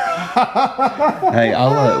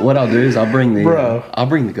 what I'll do is I'll bring the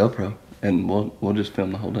GoPro and we'll just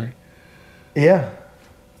film the whole day. Yeah.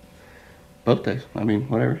 Both days. I mean,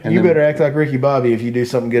 whatever. And you better act like Ricky Bobby if you do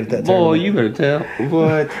something good at that tournament. Boy, you better tell.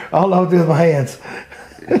 What? All I'll do with my hands.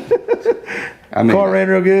 I mean, car ran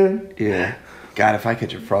real good. Yeah. God, if I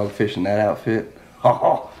catch a frogfish in that outfit.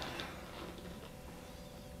 Oh.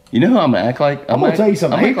 You know who I'm going to act like? I'm going to tell you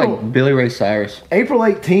something. I'm like Billy Ray Cyrus. April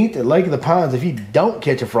 18th at Lake of the Pines, if you don't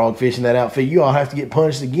catch a frogfish in that outfit, you all have to get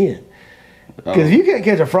punished again. Because if you can't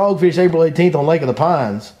catch a frogfish April 18th on Lake of the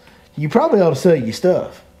Pines, you probably ought to sell your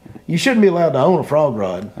stuff. You shouldn't be allowed to own a frog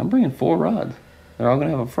rod. I'm bringing 4 rods. They're all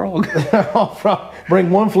going to have a frog.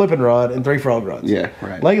 Bring 1 flipping rod and 3 frog rods. Yeah,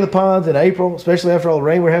 right. Lake of the Pines in April, especially after all the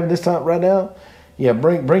rain we're having this time right now. Yeah,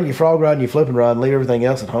 bring your frog rod and your flipping rod and leave everything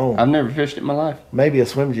else at home. I've never fished it in my life. Maybe a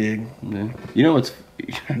swim jig. Yeah. You know what's...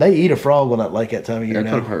 They eat a frog on that lake that time of year.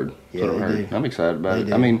 That's what I've heard. Yeah, they do. I'm excited about it.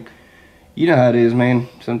 Do. I mean, you know how it is, man.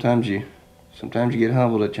 Sometimes you get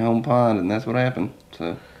humbled at your home pond, and that's what happened.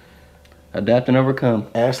 So, adapt and overcome.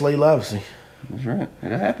 Ask Lee Livesey. That's right.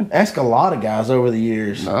 It happened. Ask a lot of guys over the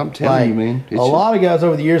years. No, I'm telling you, man. A lot of guys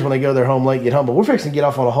over the years when they go to their home lake get humbled. We're fixing to get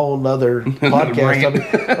off on a whole nother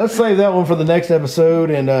podcast. Let's save that one for the next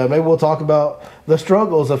episode, and maybe we'll talk about the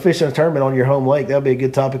struggles of fishing a tournament on your home lake. That'll be a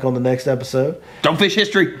good topic on the next episode. Don't fish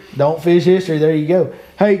history. Don't fish history. There you go.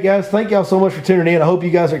 Hey, guys, thank y'all so much for tuning in. I hope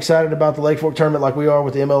you guys are excited about the Lake Fork tournament like we are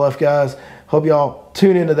with the MLF guys. Hope y'all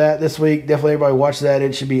tune into that this week. Definitely everybody watch that.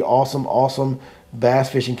 It should be awesome, awesome bass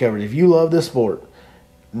fishing coverage. If you love this sport,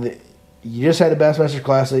 you just had a Bassmaster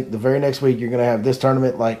Classic. The very next week, you're going to have this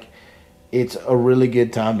tournament. Like, it's a really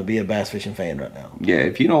good time to be a bass fishing fan right now. Yeah,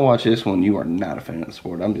 if you don't watch this one, you are not a fan of the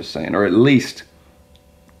sport. I'm just saying. Or at least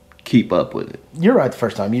keep up with it. You're right the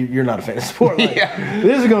first time. You're not a fan of the sport. Like, yeah.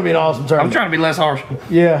 This is going to be an awesome tournament. I'm trying to be less harsh.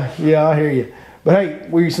 Yeah, I hear you. But hey,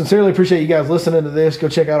 we sincerely appreciate you guys listening to this. Go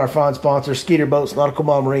check out our fine sponsors, Skeeter Boats, Nautical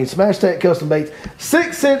Mall Marine, Smash Tech Custom Baits,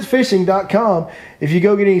 6centsfishing.com. If you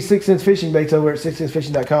go get any 6 Cents Fishing Baits over at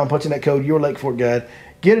 6centsfishing.com, punch in that code, Your Lake Fork Guide,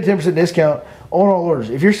 get a 10% discount on all orders.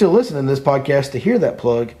 If you're still listening to this podcast to hear that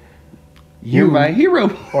plug, you're my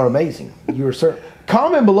hero. Are amazing. You are certain.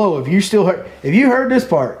 Comment below if you heard this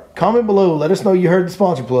part. Comment below. Let us know you heard the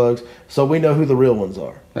sponsor plugs so we know who the real ones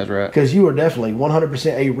are. That's right. Because you are definitely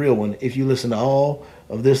 100% a real one if you listen to all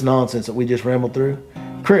of this nonsense that we just rambled through.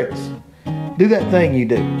 Chris, do that thing you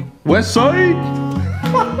do. West Side.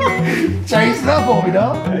 Chase it up on me,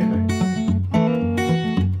 dog.